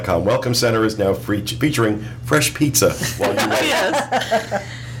Disboards.com Welcome Center is now featuring fresh pizza while you wait. Yes.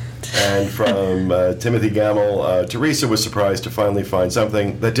 And from Timothy Gamble, Teresa was surprised to finally find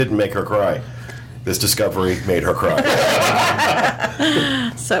something that didn't make her cry. This discovery made her cry.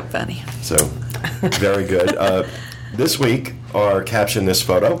 So funny. So, very good. This week, our Caption This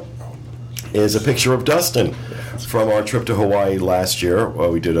photo is a picture of Dustin from our trip to Hawaii last year.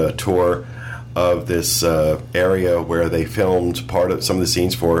 We did a tour of this area where they filmed some of the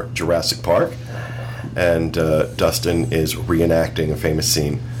scenes for Jurassic Park, and Dustin is reenacting a famous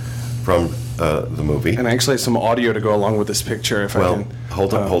scene from the movie. And I actually have some audio to go along with this picture. If I can.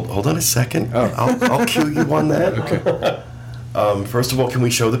 Hold on a second. I'll cue you on that. Okay. First of all, can we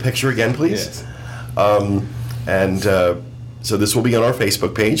show the picture again, please? Yes. So this will be on our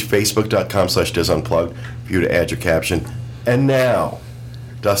Facebook page, facebook.com/disunplugged, for you to add your caption. And now,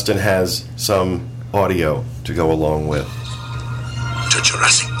 Dustin has some audio to go along with to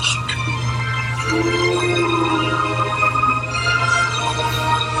Jurassic Park.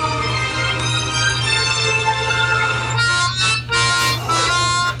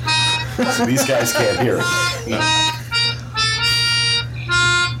 So these guys can't hear it.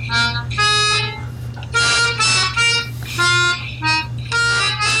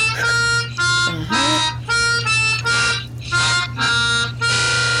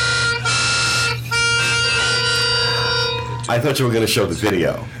 I thought you were going to show the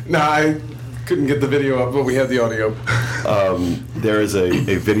video. No, I couldn't get the video up, but we had the audio. There is a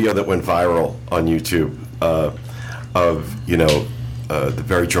video that went viral on YouTube of, the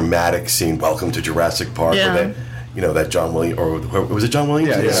very dramatic scene, Welcome to Jurassic Park, Yeah. where that John Williams, or was it John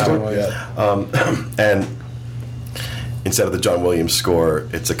Williams? Yeah, score? yeah. And instead of the John Williams score,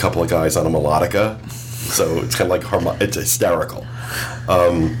 it's a couple of guys on a melodica, so it's kind of like it's hysterical.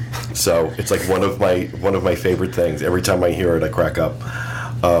 So it's like one of my favorite things. Every time I hear it, I crack up.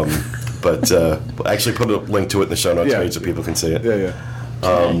 But we'll actually put a link to it in the show notes page so people can see it. Yeah.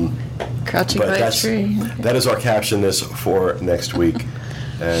 Crouching But by a tree. that is our caption this for next week,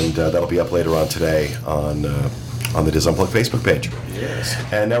 and that'll be up later on today on the Diz Unplugged Facebook page. Yes.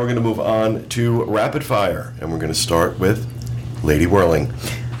 And now we're going to move on to Rapid Fire, and we're going to start with Lady Whirling.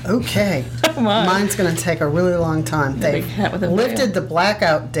 Okay. Mine's going to take a really long time. The big They've hat with a lifted veil. the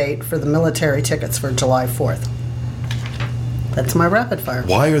blackout date for the military tickets for July 4th. That's my rapid fire.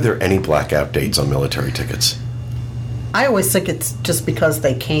 Why are there any blackout dates on military tickets? I always think it's just because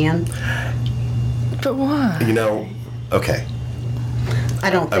they can. But why? Okay. I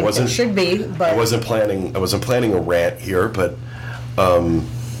don't think wasn't- it should be, but I wasn't planning a rant here, but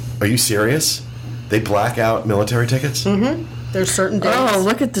are you serious? They black out military tickets? Mm-hmm. There's certain dates. Oh,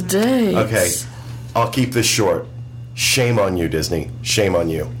 look at the dates. Okay, I'll keep this short. Shame on you, Disney. Shame on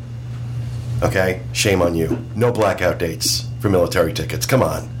you. Okay? Shame on you. No blackout dates for military tickets. Come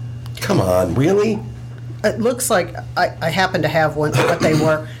on. Come on, really? It looks like I happen to have one. What they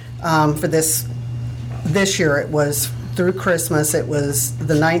were for this year. It was through Christmas. It was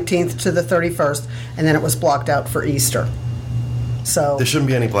the 19th to the 31st, and then it was blocked out for Easter. So There shouldn't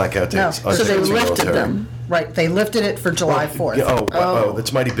be any blackout dates. No. on So they tickets for lifted military. them. right, they lifted it for July 4th. Oh,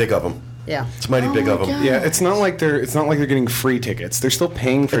 that's mighty big of them. Yeah. It's mighty big my of them. God. Yeah, it's not like they're getting free tickets. They're still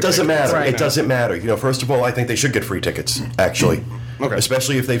paying for It doesn't tickets. matter. Right. It doesn't matter. First of all, I think they should get free tickets, actually. Okay.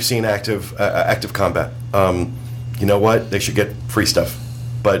 Especially if they've seen active combat. You know what? They should get free stuff.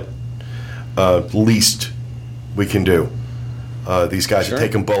 But least we can do. These guys Sure. are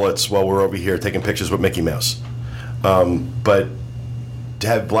taking bullets while we're over here taking pictures with Mickey Mouse. But to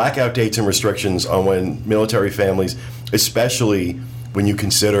have blackout dates and restrictions on when military families, especially when you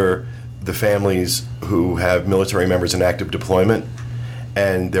consider the families who have military members in active deployment,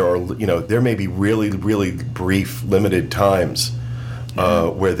 and there may be really, really brief, limited times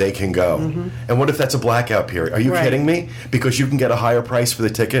where they can go. Mm-hmm. And what if that's a blackout period? Are you Right. kidding me? Because you can get a higher price for the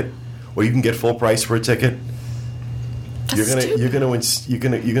ticket, or you can get full price for a ticket. You're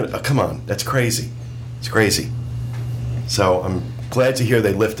gonna. Come on, that's crazy. It's crazy. So I'm glad to hear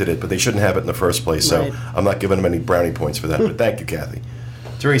they lifted it, but they shouldn't have it in the first place. So Right. I'm not giving them any brownie points for that. But thank you, Kathy.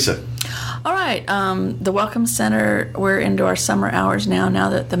 Teresa. All right, the Welcome Center, we're into our summer hours now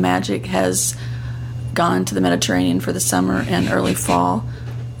that the Magic has gone to the Mediterranean for the summer and early fall.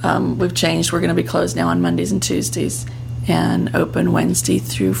 We've changed. We're going to be closed now on Mondays and Tuesdays and open Wednesday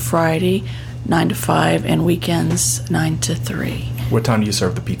through Friday, 9 to 5, and weekends, 9 to 3. What time do you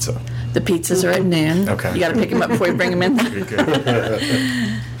serve the pizza? The pizzas are at noon. Okay. You got to pick them up before you bring them in.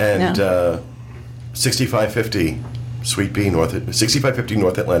 And 6550 Suite B, 6550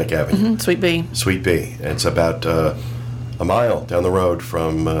 North Atlantic Avenue. Sweet Bee. Suite B. It's about a mile down the road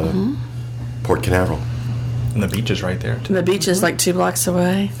from Port Canaveral. And the beach is right there, too. The beach is like 2 blocks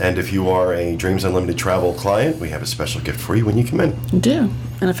away. And if you are a Dreams Unlimited travel client, we have a special gift for you when you come in. You do.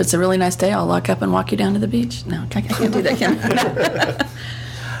 And if it's a really nice day, I'll lock up and walk you down to the beach. No, I can't do that, can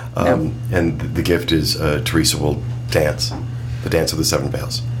I? And the gift is Teresa will dance, the dance of the seven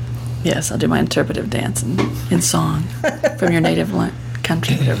veils. Yes, I'll do my interpretive dance in song from your native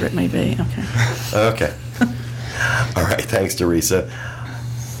country, whatever it may be. Okay. Okay. All right. Thanks, Teresa.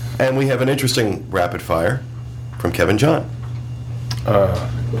 And we have an interesting rapid fire from Kevin John.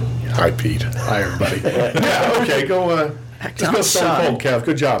 Hi, Pete. Hi, everybody. Yeah, okay, go. Let's go Stone Cold, Kev.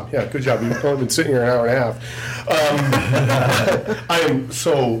 Good job. Yeah, good job. You've only been sitting here an hour and a half. I am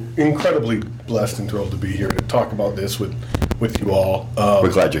so incredibly blessed and thrilled to be here to talk about this with you all.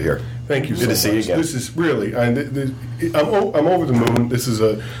 We're glad you're here. Thank you so Good to much. see you again. This is really, I'm over the moon. This is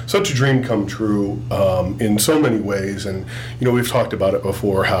such a dream come true in so many ways. And, we've talked about it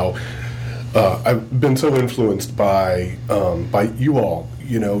before, how I've been so influenced by you all,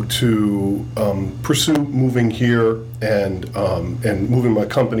 to pursue moving here and moving my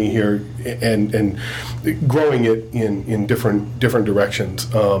company here and growing it in different directions.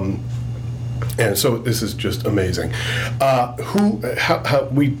 And so this is just amazing. This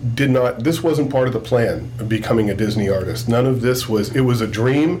wasn't part of the plan of becoming a Disney artist. None of this it was a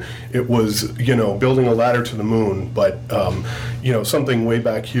dream. It was, building a ladder to the moon, but, something way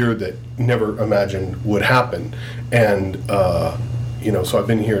back here that never imagined would happen. And, so I've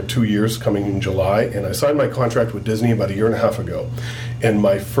been here 2 years, coming in July, and I signed my contract with Disney about a year and a half ago. And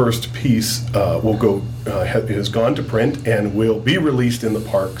my first piece has gone to print and will be released in the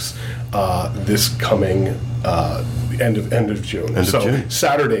parks this coming end of June. End of June.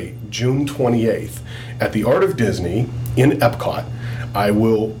 Saturday, June 28th, at the Art of Disney in Epcot, I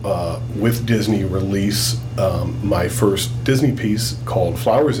will, with Disney, release my first Disney piece called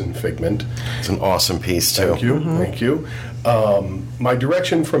Flowers in Figment. It's an awesome piece, too. Thank you. Thank you. My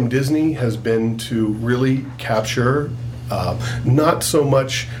direction from Disney has been to really capture not so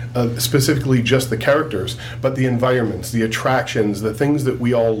much specifically just the characters, but the environments, the attractions, the things that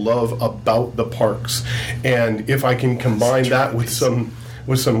we all love about the parks. And if I can combine that with some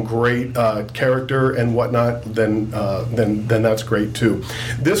great character and whatnot, then that's great too.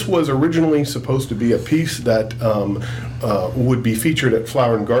 This was originally supposed to be a piece that would be featured at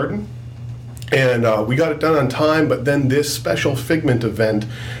Flower and Garden. And we got it done on time, but then this special Figment event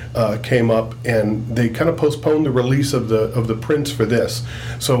came up, and they kind of postponed the release of the prints for this.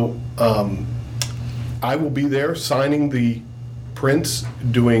 So I will be there signing the prints,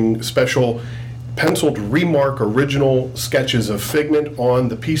 doing special penciled remark original sketches of Figment on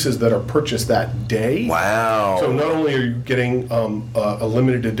the pieces that are purchased that day. Wow. So not only are you getting a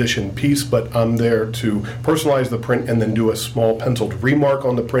limited edition piece, but I'm there to personalize the print and then do a small penciled remark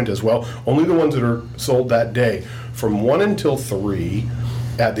on the print as well. Only the ones that are sold that day. From 1 until 3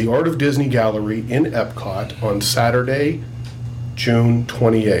 at the Art of Disney Gallery in Epcot on Saturday, June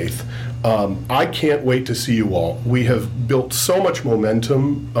 28th. I can't wait to see you all. We have built so much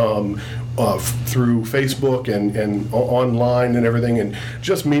momentum through Facebook and online and everything, and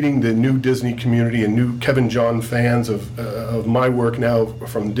just meeting the new Disney community and new Kevin John fans of my work now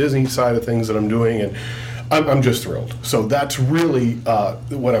from the Disney side of things that I'm doing, and I'm just thrilled. So that's really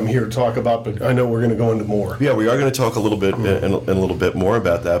what I'm here to talk about, but I know we're going to go into more. Yeah, we are going to talk a little bit and a little bit more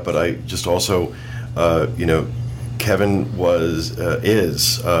about that, but I just also, Kevin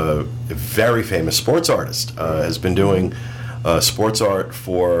is a very famous sports artist, has been doing sports art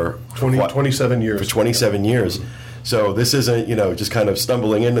for 27 years. For 27 years. So this isn't, just kind of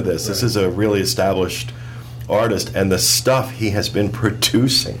stumbling into this. Right. This is a really established artist, and the stuff he has been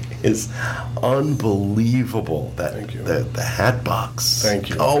producing is unbelievable. Thank you. The hat box. Thank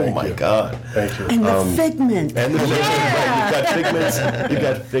you. Oh, Thank my you. God. Thank you. And the Figment. And the Figment. You've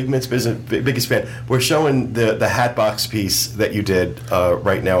got Figment's biggest fan. We're showing the hat box piece that you did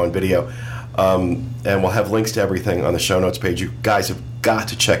right now on video. And we'll have links to everything on the show notes page. You guys have got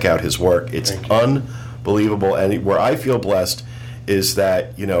to check out his work. It's unbelievable. And where I feel blessed is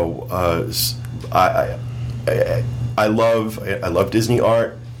that, I love Disney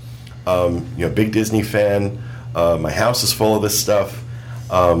art. Big Disney fan. My house is full of this stuff.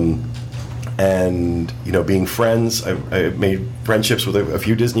 And being friends, I've made friendships with a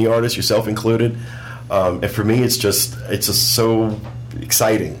few Disney artists, yourself included. And for me, it's just so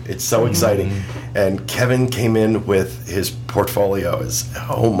exciting. It's so exciting. And Kevin came in with his portfolio.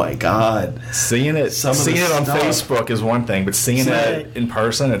 Oh my God! Seeing it on Facebook is one thing, but seeing it in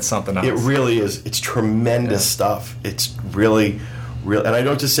person, it's something else. It really is. It's tremendous stuff. It's really, and I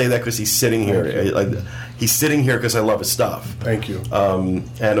don't just say that because he's sitting here. He's sitting here because I love his stuff. Thank you.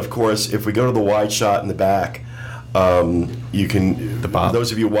 And of course, if we go to the wide shot in the back, you can.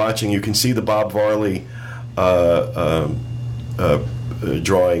 Those of you watching, you can see the Bob Varley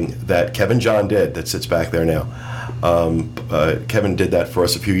drawing that Kevin John did that sits back there now. Kevin did that for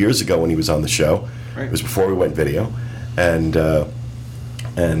us a few years ago when he was on the show. Right. It was before we went video, and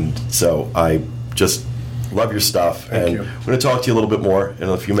so I just love your stuff. Thank you. I'm going to talk to you a little bit more in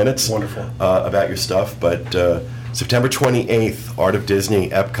a few minutes. Wonderful. About your stuff, but September 28th, Art of Disney,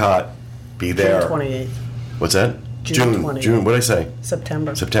 Epcot, be there. June 28th. What's that? June 28th. June. What did I say?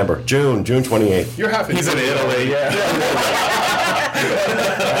 September. June 28th. You're happy. He's in Italy. Yeah.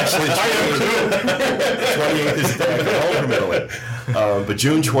 Actually, 28th is the day I get home from Italy. But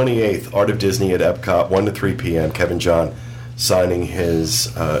June 28th, Art of Disney at Epcot, 1 to 3 p.m. Kevin John signing his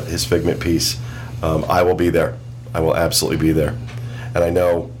Figment piece. I will be there. I will absolutely be there. And I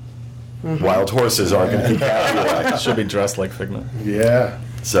know wild horses aren't going to keep happy. Should be dressed like Figment. Yeah.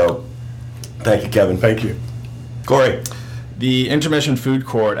 So Thank you, Kevin. Thank you. Corey. The intermission food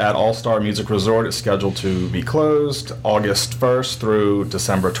court at All-Star Music Resort is scheduled to be closed August 1st through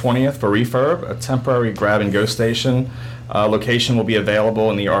December 20th for refurb. A temporary grab-and-go station location will be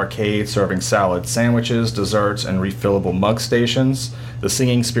available in the arcade, serving salad sandwiches, desserts, and refillable mug stations. The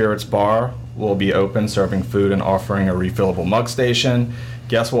Singing Spirits Bar will be open, serving food and offering a refillable mug station.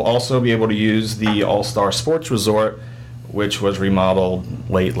 Guests will also be able to use the All-Star Sports Resort, which was remodeled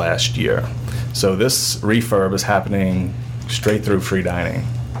late last year. So this refurb is happening straight through free dining.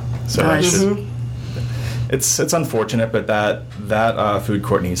 So Nice. it's unfortunate, but that food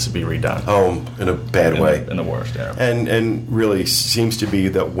court needs to be redone. Oh, in a bad way. In the worst, yeah. And really seems to be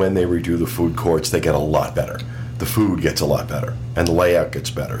that when they redo the food courts, they get a lot better. The food gets a lot better, and the layout gets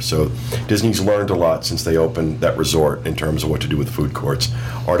better. So Disney's learned a lot since they opened that resort in terms of what to do with food courts.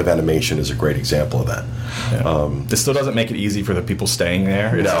 Art of Animation is a great example of that. Yeah. This still doesn't make it easy for the people staying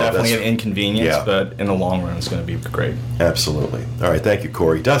there. It's No, definitely an that's- inconvenience, yeah. but in the long run, it's going to be great. Absolutely. All right, thank you,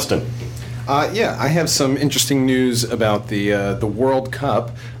 Corey. Dustin. Yeah, I have some interesting news about the World Cup.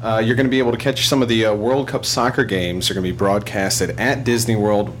 You're going to be able to catch some of the World Cup soccer games. They're going to be broadcasted at Disney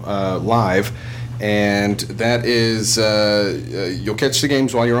World live. And that is, you'll catch the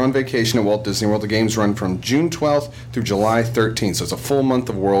games while you're on vacation at Walt Disney World. The games run from June 12th through July 13th, so it's a full month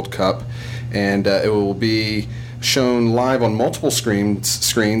of World Cup. And it will be shown live on multiple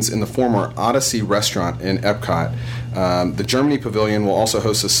screens in the former Odyssey restaurant in Epcot. The Germany Pavilion will also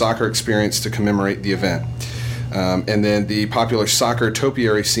host a soccer experience to commemorate the event. And then the popular soccer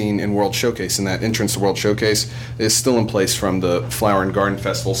topiary scene in World Showcase, and that entrance to World Showcase is still in place from the Flower and Garden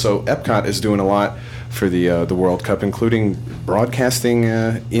Festival. So Epcot is doing a lot for the World Cup, including broadcasting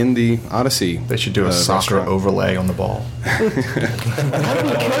in the Odyssey. They should do a soccer restaurant. overlay on the ball. That'd be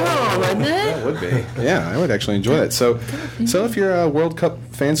cool, wouldn't it? That would be. Yeah, I would actually enjoy that. So if you're World Cup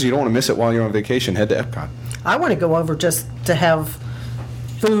fans and you don't want to miss it while you're on vacation, head to Epcot. I want to go over just to have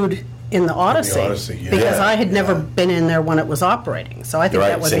food in the Odyssey, Odyssey, yeah. because Yeah. I had never been in there when it was operating. So I think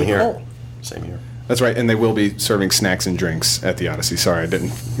that would Same be here. cool. Same here. That's right, and they will be serving snacks and drinks at the Odyssey. Sorry, I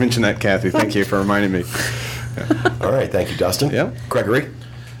didn't mention that, Kathy. Thank you for reminding me. All right, thank you, Dustin. Yeah. Gregory.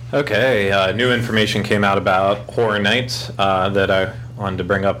 Okay, new information came out about Horror Nights that I wanted to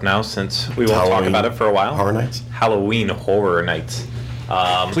bring up now since we won't talk Halloween about it for a while. Horror Nights? Halloween Horror Nights.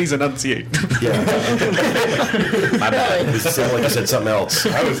 Please enunciate. Yeah. My bad. It sounded like you said something else.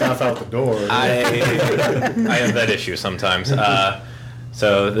 I was half out the door. I have that issue sometimes.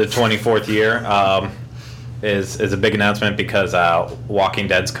 So the 24th year is a big announcement because Walking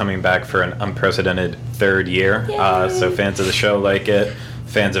Dead's coming back for an unprecedented third year. So fans of the show like it.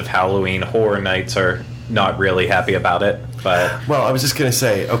 Fans of Halloween Horror Nights are not really happy about it. But Well, I was just going to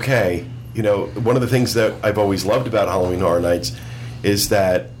say, okay, one of the things that I've always loved about Halloween Horror Nights is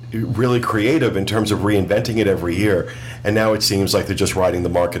that really creative in terms of reinventing it every year, and now it seems like they're just riding the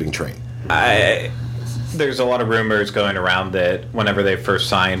marketing train. there's a lot of rumors going around that whenever they first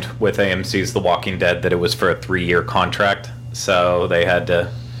signed with AMC's The Walking Dead, that it was for a 3-year contract, so they had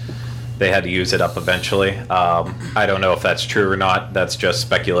to use it up eventually. I don't know if that's true or not. That's just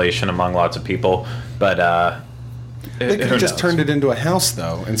speculation among lots of people, but They could have just turned it into a house,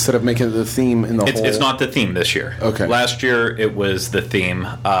 though, instead of making it the theme in the whole... It's not the theme this year. Okay. Last year, it was the theme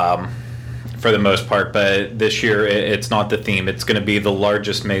for the most part, but this year, it's not the theme. It's going to be the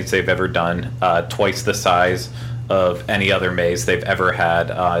largest maze they've ever done, twice the size of any other maze they've ever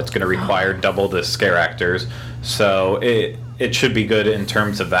had. It's going to require double the scare actors, so it should be good in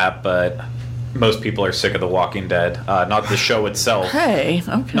terms of that, but... Most people are sick of The Walking Dead. Not the show itself. Hey,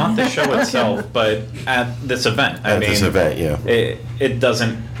 okay. Not the show itself, but at this event. This event, yeah. It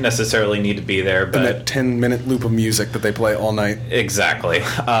doesn't necessarily need to be there, And that but 10-minute loop of music that they play all night. exactly.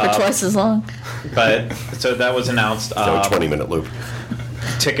 For twice as long. But so that was announced. So 20-minute loop.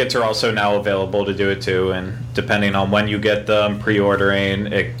 Tickets are also now available to do it too, and depending on when you get them, pre-ordering,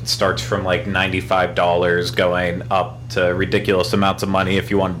 it starts from like $95 going up to ridiculous amounts of money if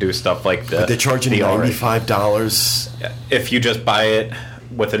you want to do stuff like But they're charging $95. if you just buy it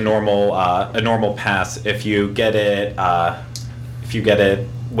with a normal pass. If you get it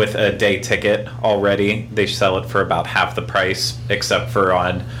with a day ticket already, they sell it for about half the price, except for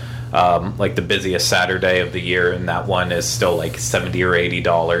on like the busiest Saturday of the year, and that one is still like $70 or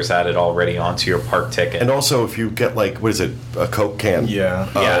 $80 added already onto your park ticket. And also, if you get like, what is it, a Coke can?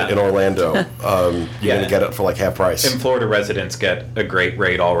 Yeah. In Orlando, you're going to get it for like half price. And Florida residents get a great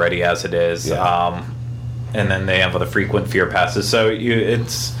rate already as it is. Yeah. And then they have the frequent fear passes. So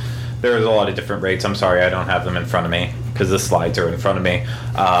there's a lot of different rates. I'm sorry, I don't have them in front of me because the slides are in front of me.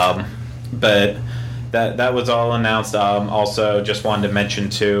 But That was all announced. Also, just wanted to mention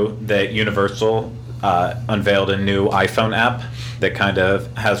too that Universal unveiled a new iPhone app that kind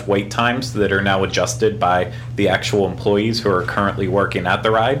of has wait times that are now adjusted by the actual employees who are currently working at the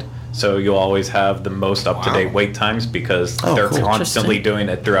ride. So you'll always have the most up-to-date wait times because they're cool. constantly doing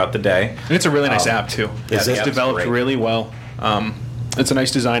it throughout the day. And it's a really nice app too. Is It's it? developed Great. really well. It's a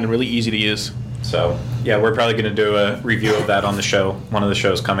nice design and really easy to use. So yeah, we're probably going to do a review of that on the show. One of the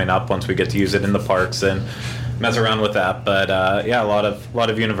shows coming up once we get to use it in the parks and mess around with that. But yeah, a lot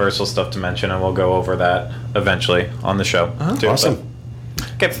of Universal stuff to mention, and we'll go over that eventually on the show. Too. Awesome.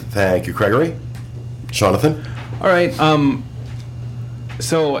 Okay. Thank you, Gregory. Jonathan? All right.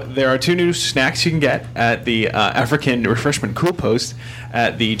 So there are 2 new snacks you can get at the African Refreshment Cool Post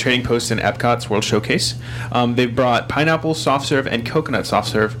at the Trading Post in Epcot's World Showcase. They've brought pineapple soft serve and coconut soft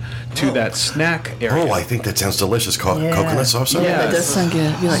serve to that snack area. Oh, I think that sounds delicious. Yeah. Coconut soft serve? Yeah. That does sound good.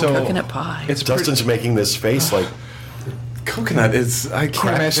 It'd be like So, coconut pie. It's Dustin's making this face like Coconut is, I can't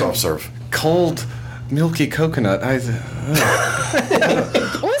crack imagine soft serve. cold, milky coconut. Well,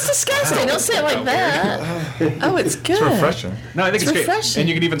 it's disgusting. Don't say it like that. Oh, it's good. It's refreshing. No, I think it's great. refreshing. And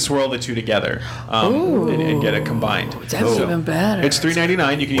you can even swirl the 2 together and get it combined. That's even better. It's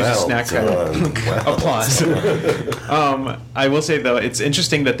 $3.99. You can use a Well snack done. card. Applause. I will say though, it's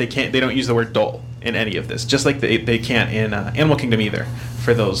interesting that they don't use the word dole in any of this, just like they can't in Animal Kingdom either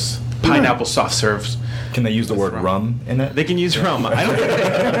for those pineapple soft serves. Can they use the word rum in it? They can use rum. I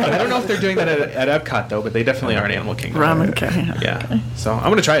don't know if they're doing that at Epcot though, but they definitely are in Animal Kingdom. Rum and coconut. Yeah. So I'm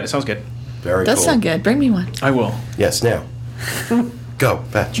gonna try it. It sounds good. Very Does cool. sound good. Bring me one. I will. Yes, now. Go,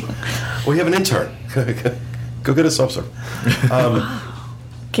 Patch. We have an intern. Go get a soft serve.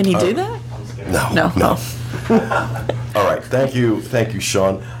 Can you do that? No. No. All right. Thank you,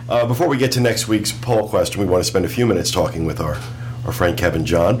 Sean. Before we get to next week's poll question, we want to spend a few minutes talking with our friend Kevin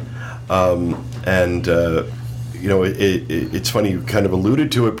John. It's funny, you kind of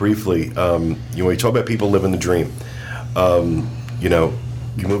alluded to it briefly. You talk about people living the dream.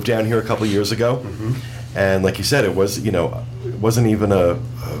 You moved down here a couple of years ago, and like you said, it wasn't even a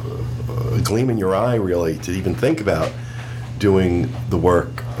gleam in your eye really to even think about doing the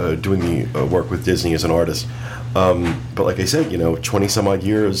work with Disney as an artist. But like I said, 20 some odd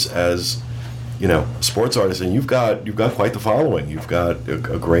years as a sports artist, and you've got quite the following. You've got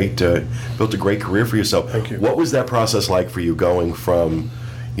a great built a great career for yourself. Thank you. What was that process like for you going from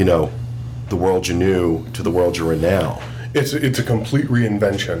the world you knew to the world you're in now? It's a complete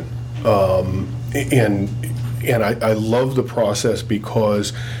reinvention, and I love the process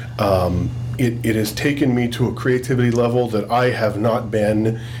because it has taken me to a creativity level that I have not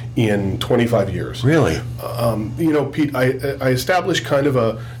been in 25 years. Really? Pete, I established kind of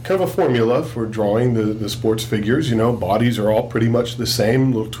a formula for drawing the sports figures. Bodies are all pretty much the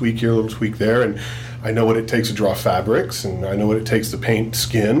same, little tweak here, little tweak there, and I know what it takes to draw fabrics, and I know what it takes to paint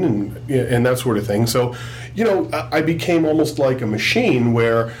skin, and that sort of thing. So, I became almost like a machine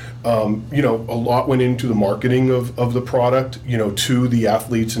where, a lot went into the marketing of the product, to the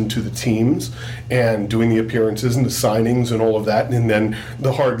athletes and to the teams, and doing the appearances and the signings and all of that, and then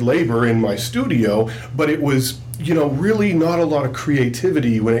the hard labor in my studio. But it was, really not a lot of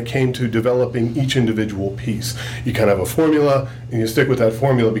creativity when it came to developing each individual piece. You kind of have a formula, and you stick with that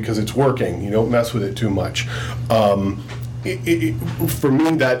formula because it's working. You don't mess with it too much. For me,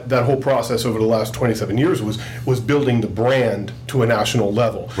 that whole process over the last 27 years was building the brand to a national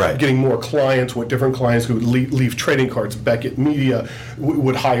level. Right. Getting more clients, what different clients who would leave trading cards. Beckett Media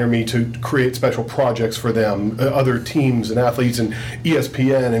would hire me to create special projects for them, other teams and athletes, and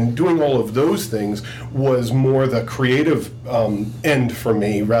ESPN, and doing all of those things was more the creative end for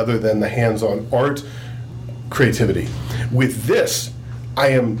me rather than the hands-on art creativity. With this, I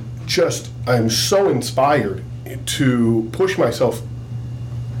am so inspired to push myself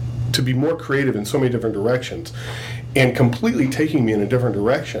to be more creative in so many different directions, and completely taking me in a different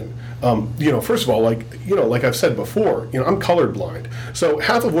direction. First of all, like I've said before, I'm colorblind, so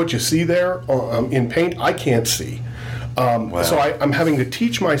half of what you see there in paint, I can't see. Wow. So I'm having to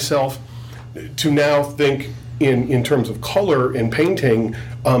teach myself to now think in terms of color in painting,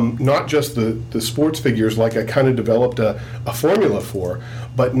 not just the sports figures like I kind of developed a formula for,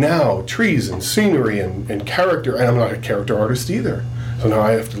 but now trees and scenery and character, and I'm not a character artist either. So now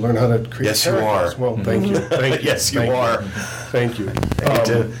I have to learn how to create Yes, you characters. are. Well, thank you. Thank you. Yes, you Thank are. Thank you.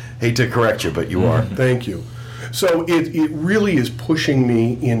 Hate to correct you, but you are. Thank you. So it really is pushing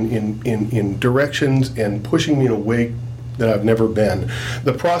me in directions and pushing me in a way that I've never been.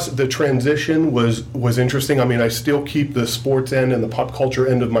 The transition was interesting. I mean, I still keep the sports end and the pop culture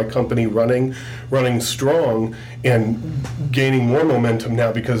end of my company running strong and gaining more momentum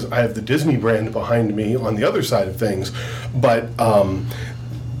now because I have the Disney brand behind me on the other side of things. But I'm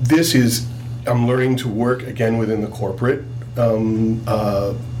learning to work again within the corporate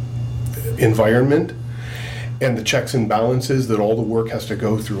environment, and the checks and balances that all the work has to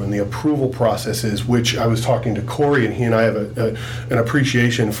go through, and the approval processes, which I was talking to Corey, and he and I have an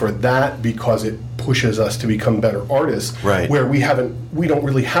appreciation for that because it pushes us to become better artists. Right. Where we don't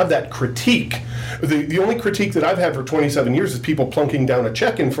really have that critique. The only critique that I've had for 27 years is people plunking down a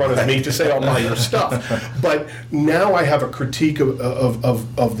check in front of me to say I'll buy your stuff. But now I have a critique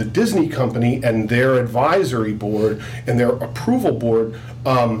of the Disney company and their advisory board and their approval board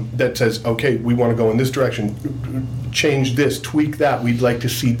that says, okay, we want to go in this direction, change this, tweak that, we'd like to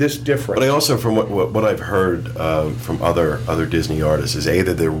see this different. But I also, from what I've heard from other Disney artists, is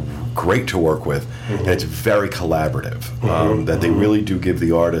that they're great to work with, and it's very collaborative. That they really do give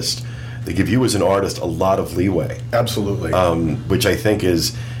the artist, they give you as an artist a lot of leeway. Absolutely. Which I think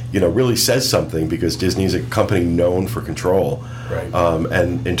is, really says something, because Disney is a company known for control. Right.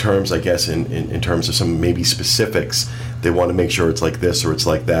 And in terms, I guess, in terms of some maybe specifics, they want to make sure it's like this or it's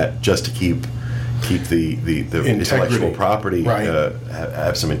like that, just to keep the intellectual property, right.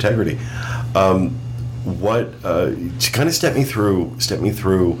 Have some integrity. To kind of step me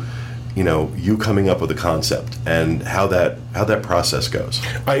through, you coming up with a concept and how that process goes.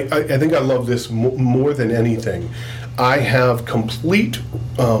 I think I love this more than anything. I have complete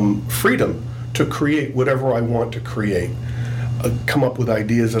freedom to create whatever I want to create, come up with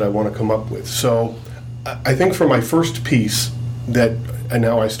ideas that I want to come up with. So I think for my first piece and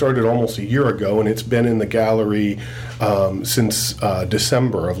now I started almost a year ago, and it's been in the gallery since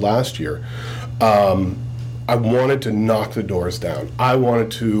December of last year. I wanted to knock the doors down. I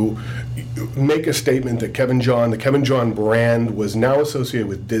wanted to make a statement that the Kevin John brand was now associated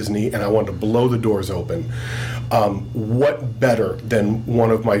with Disney, and I wanted to blow the doors open. What better than one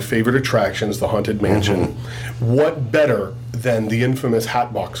of my favorite attractions, the Haunted Mansion? What better than the infamous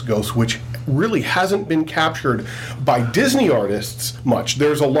Hatbox Ghost, which really hasn't been captured by Disney artists much.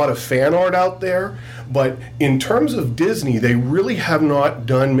 There's a lot of fan art out there, but in terms of Disney, they really have not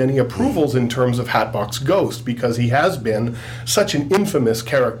done many approvals in terms of Hatbox Ghost, because he has been such an infamous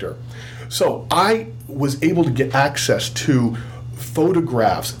character. So I was able to get access to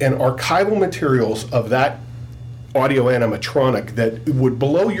photographs and archival materials of that audio animatronic that would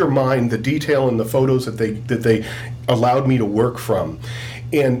blow your mind, the detail in the photos that they allowed me to work from.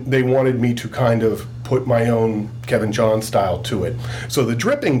 And they wanted me to kind of put my own Kevin John style to it. So the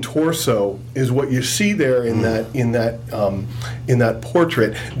dripping torso is what you see there in that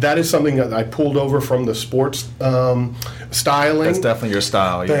portrait. That is something that I pulled over from the sports styling. That's definitely your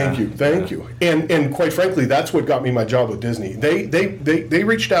style. Thank you. And quite frankly, that's what got me my job with Disney. They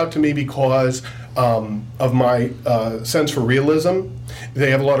reached out to me because of my sense for realism. They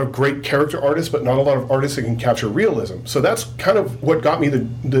have a lot of great character artists, but not a lot of artists that can capture realism. So that's kind of what got me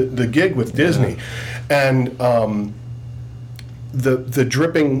the gig with Disney. And the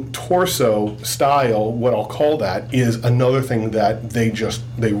dripping torso style, what I'll call that, is another thing that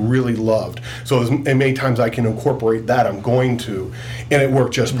they really loved. So as many times I can incorporate that, I'm going to. And it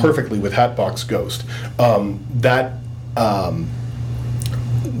worked just perfectly with Hatbox Ghost.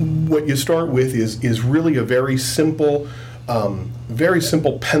 What you start with is really a very simple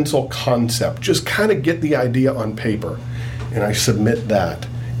pencil concept. Just kind of get the idea on paper, and I submit that.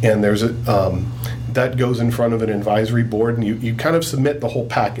 And there's that goes in front of an advisory board, and you kind of submit the whole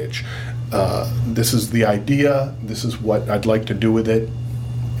package. This is the idea. This is what I'd like to do with it,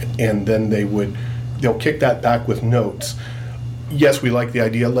 and then they'll kick that back with notes. Yes, we like the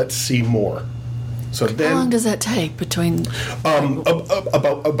idea. Let's see more. So then, how long does that take between?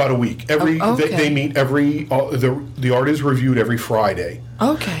 About a week. They meet every. The art is reviewed every Friday.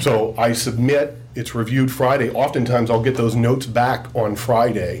 Okay. So I submit. It's reviewed Friday. Oftentimes I'll get those notes back on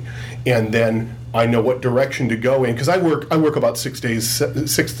Friday, and then I know what direction to go in, because I work about 6 to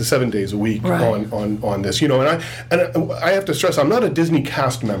 7 days a week on this, and I have to stress, I'm not a Disney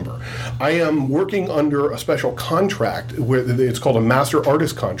cast member. I am working under a special contract where it's called a master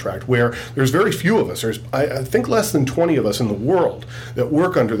artist contract, where there's very few of us. There's I think less than 20 of us in the world that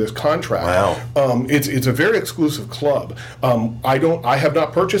work under this contract. Wow. It's a very exclusive club. I have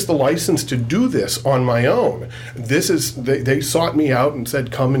not purchased the license to do this on my own. They sought me out and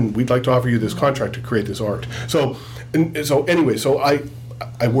said, come and we'd like to offer you this contract to create this art. So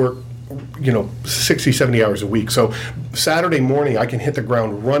I work 60, 70 hours a week. So Saturday morning, I can hit the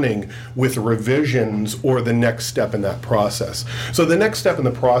ground running with revisions or the next step in that process. So the next step in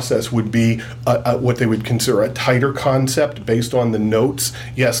the process would be what they would consider a tighter concept based on the notes.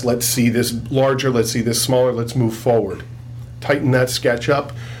 Yes, let's see this larger, let's see this smaller, let's move forward. Tighten that sketch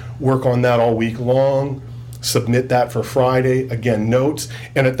up, work on that all week long, submit that for Friday, again, notes.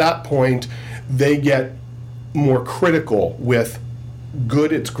 And at that point, they get more critical with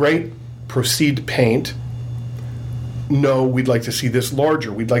good, it's great, proceed to paint. No, we'd like to see this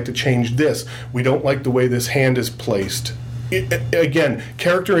larger. We'd like to change this. We don't like the way this hand is placed. Again,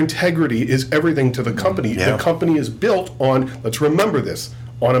 character integrity is everything to the company. Yeah. The company is built on, let's remember this,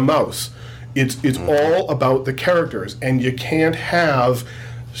 on a mouse. It's all about the characters, and you can't have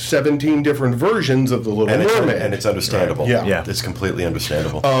 17 different versions of the Little Mermaid. And it's understandable. Right. Yeah. It's completely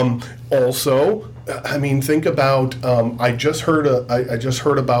understandable. Also, I mean, think about. I just heard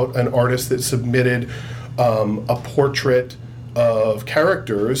about an artist that submitted a portrait of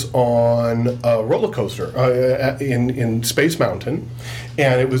characters on a roller coaster in Space Mountain,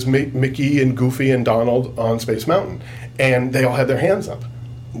 and it was Mickey and Goofy and Donald on Space Mountain, and they all had their hands up.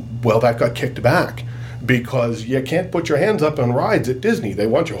 Well, that got kicked back, because you can't put your hands up on rides at Disney. They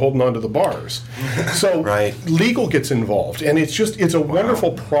want you holding onto the bars. So Right. legal gets involved, and it's a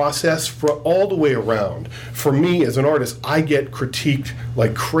wonderful process for all the way around. For me, as an artist, I get critiqued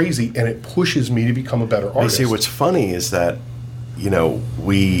like crazy, and it pushes me to become a better You artist. see, what's funny is that,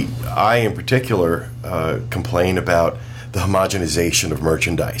 I in particular complain about the homogenization of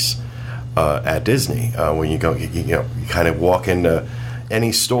merchandise at Disney. When you go, you kind of walk into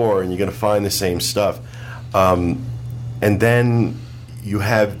any store and you're going to find the same stuff. And then you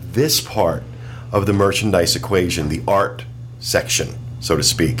have this part of the merchandise equation, the art section, so to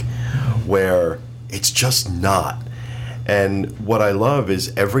speak, where it's just not. And what I love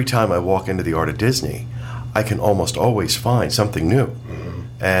is every time I walk into the art of Disney, I can almost always find something new.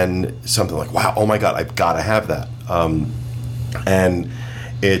 And something like, wow, oh my God, I've got to have that. And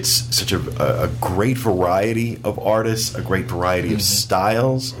it's such a great variety of artists, a great variety of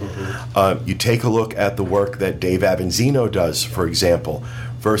styles. You take a look at the work that Dave Avanzino does, for example,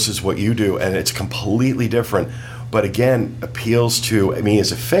 versus what you do, and it's completely different. But again, appeals to me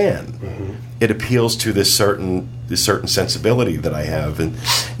as a fan. It appeals to this certain sensibility that I have, and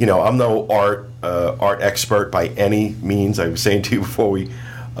I'm no art expert by any means. I was saying to you before we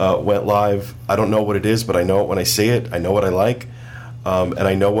went live, I don't know what it is, but I know it when I see it. I know what I like. And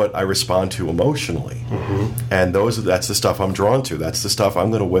I know what I respond to emotionally, and that's the stuff I'm drawn to. That's the stuff I'm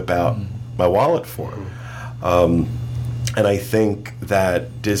going to whip out my wallet for. And I think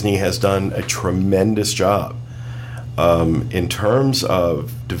that Disney has done a tremendous job in terms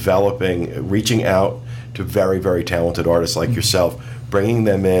of reaching out to very, very talented artists like yourself, bringing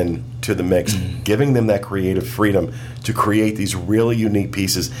them in to the mix, giving them that creative freedom to create these really unique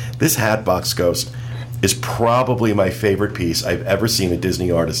pieces. This Hatbox Ghost is probably my favorite piece I've ever seen a Disney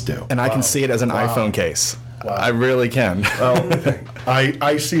artist do. And I can see it as an iPhone case. Wow. I really can. Well,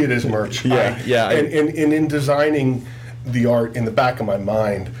 I see it as merch. Yeah. And in designing the art, in the back of my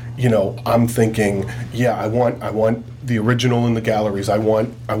mind, I'm thinking, I want the original in the galleries. I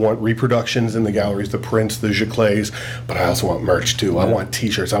want reproductions in the galleries, the prints, the giclées, but I also want merch too. I want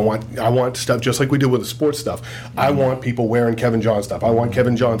T-shirts. I want stuff just like we did with the sports stuff. I want people wearing Kevin John stuff. I want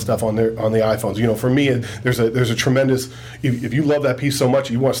Kevin John stuff on the iPhones. For me, there's a tremendous. If you love that piece so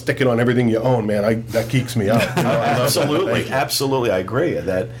much, you want to stick it on everything you own, man. That geeks me out. Absolutely, I agree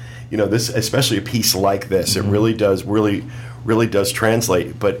that this, especially a piece like this, it really does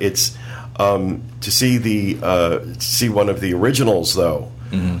translate. But it's to see one of the originals, though.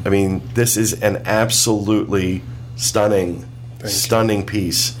 I mean, this is an absolutely stunning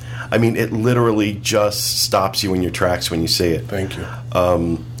piece. I mean, it literally just stops you in your tracks when you see it. Thank you.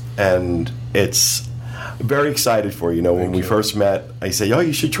 And it's very excited for you. When we first met, I said,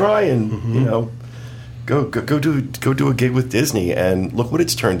 you should try and Go do a gig with Disney, and look what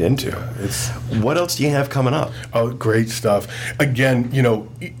it's turned into. What else do you have coming up? Oh, great stuff. Again,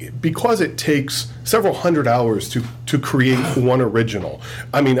 because it takes several hundred hours to create one original.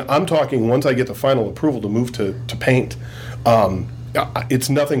 I mean, I'm talking once I get the final approval to move to paint. It's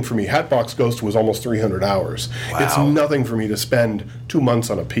nothing for me. Hatbox Ghost was almost 300 hours. Wow. It's nothing for me to spend 2 months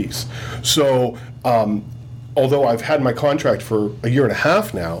on a piece. So, although I've had my contract for a year and a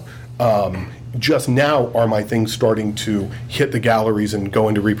half now, just now are my things starting to hit the galleries and go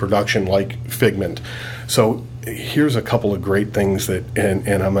into reproduction like Figment. So here's a couple of great things that, and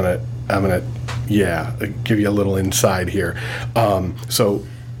I'm gonna give you a little inside here. So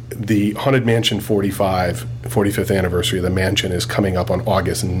the Haunted Mansion 45th anniversary of the mansion is coming up on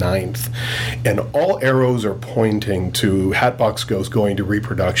August 9th. And all arrows are pointing to Hatbox Ghost going to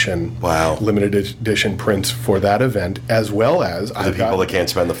reproduction. Wow. Limited edition prints for that event, as well as... The people that can't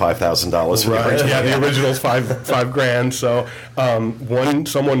spend the $5,000 for the Right. original. Yeah, the original's five grand. So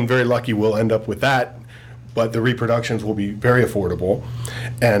someone very lucky will end up with that, but the reproductions will be very affordable.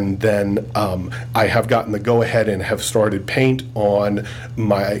 And then I have gotten the go-ahead and have started paint on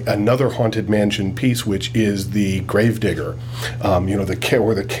another Haunted Mansion piece, which is the Gravedigger,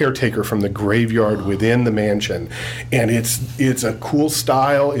 the caretaker from the graveyard within the mansion. And it's a cool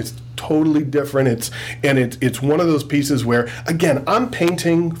style. It's totally different. It's one of those pieces where, again, I'm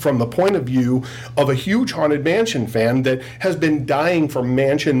painting from the point of view of a huge Haunted Mansion fan that has been dying for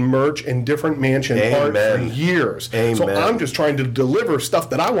mansion merch and different mansion art for years. Amen. So I'm just trying to deliver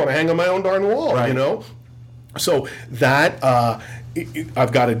stuff that I want to hang on my own darn wall, Right. So that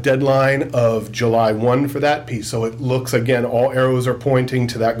I've got a deadline of July 1 for that piece. So it looks, again, all arrows are pointing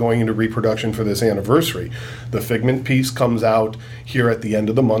to that going into reproduction for this anniversary. The Figment piece comes out here at the end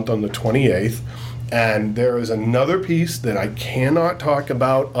of the month on the 28th. And there is another piece that I cannot talk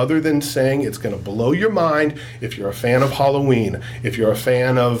about other than saying it's going to blow your mind if you're a fan of Halloween, if you're a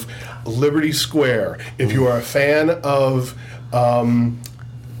fan of Liberty Square, if you are a fan of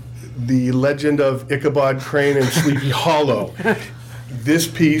the Legend of Ichabod Crane and Sleepy Hollow. This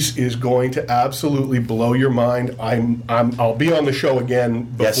piece is going to absolutely blow your mind. I'll be on the show again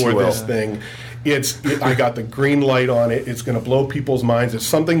before this thing. I got the green light on it. It's going to blow people's minds. It's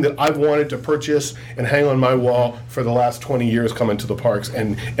something that I've wanted to purchase and hang on my wall for the last 20 years coming to the parks,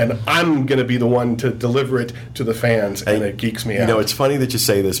 and I'm going to be the one to deliver it to the fans, and it geeks me out. It's funny that you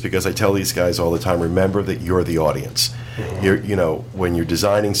say this because I tell these guys all the time, remember that you're the audience. Mm-hmm. When you're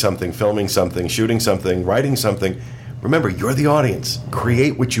designing something, filming something, shooting something, writing something, remember, you're the audience.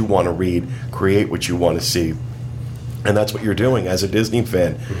 Create what you want to read. Create what you want to see. And that's what you're doing as a Disney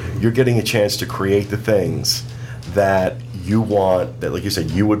fan. Mm-hmm. You're getting a chance to create the things that you want, that, like you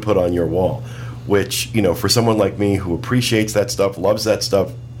said, you would put on your wall. Which, for someone like me who appreciates that stuff, loves that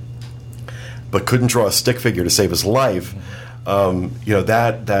stuff, but couldn't draw a stick figure to save his life,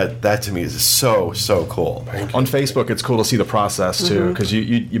 that to me is so cool. On Facebook, it's cool to see the process too, because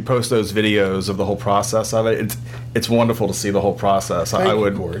you post those videos of the whole process of it. It's wonderful to see the whole process. I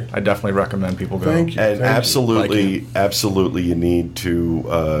definitely recommend people go. Thank you. And absolutely, you need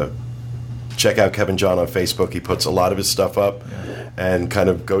to check out Kevin John on Facebook. He puts a lot of his stuff up and kind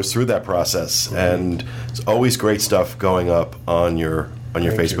of goes through that process. Mm-hmm. And it's always great stuff going up on your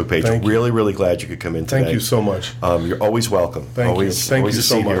Facebook page. Really, really glad you could come in today. Thank you so much. You're always welcome. Thank you. Thank you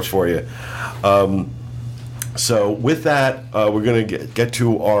so much. Here for you. So with that, we're going to get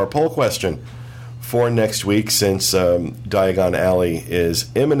to our poll question for next week, since Diagon Alley is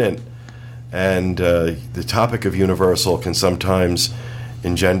imminent, and the topic of Universal can sometimes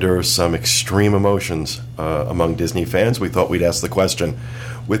engender some extreme emotions among Disney fans. We thought we'd ask the question,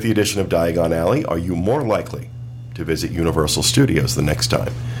 with the addition of Diagon Alley, are you more likely to visit Universal Studios the next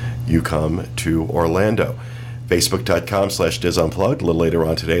time you come to Orlando? Facebook.com/DizUnplugged. A little later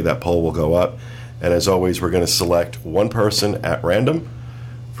on today, that poll will go up. And as always, we're going to select one person at random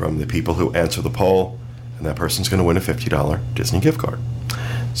from the people who answer the poll, and that person's going to win a $50 Disney gift card.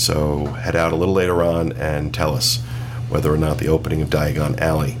 So head out a little later on and tell us whether or not the opening of Diagon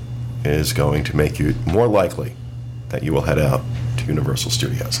Alley is going to make you more likely that you will head out to Universal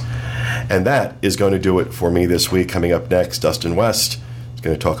Studios. And that is going to do it for me this week. Coming up next, Dustin West is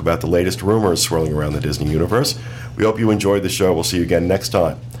going to talk about the latest rumors swirling around the Disney universe. We hope you enjoyed the show. We'll see you again next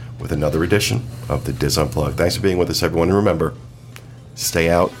time with another edition of the Diz Unplugged. Thanks for being with us, everyone. And remember, stay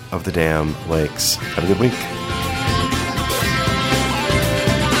out of the damn lakes. Have a good week.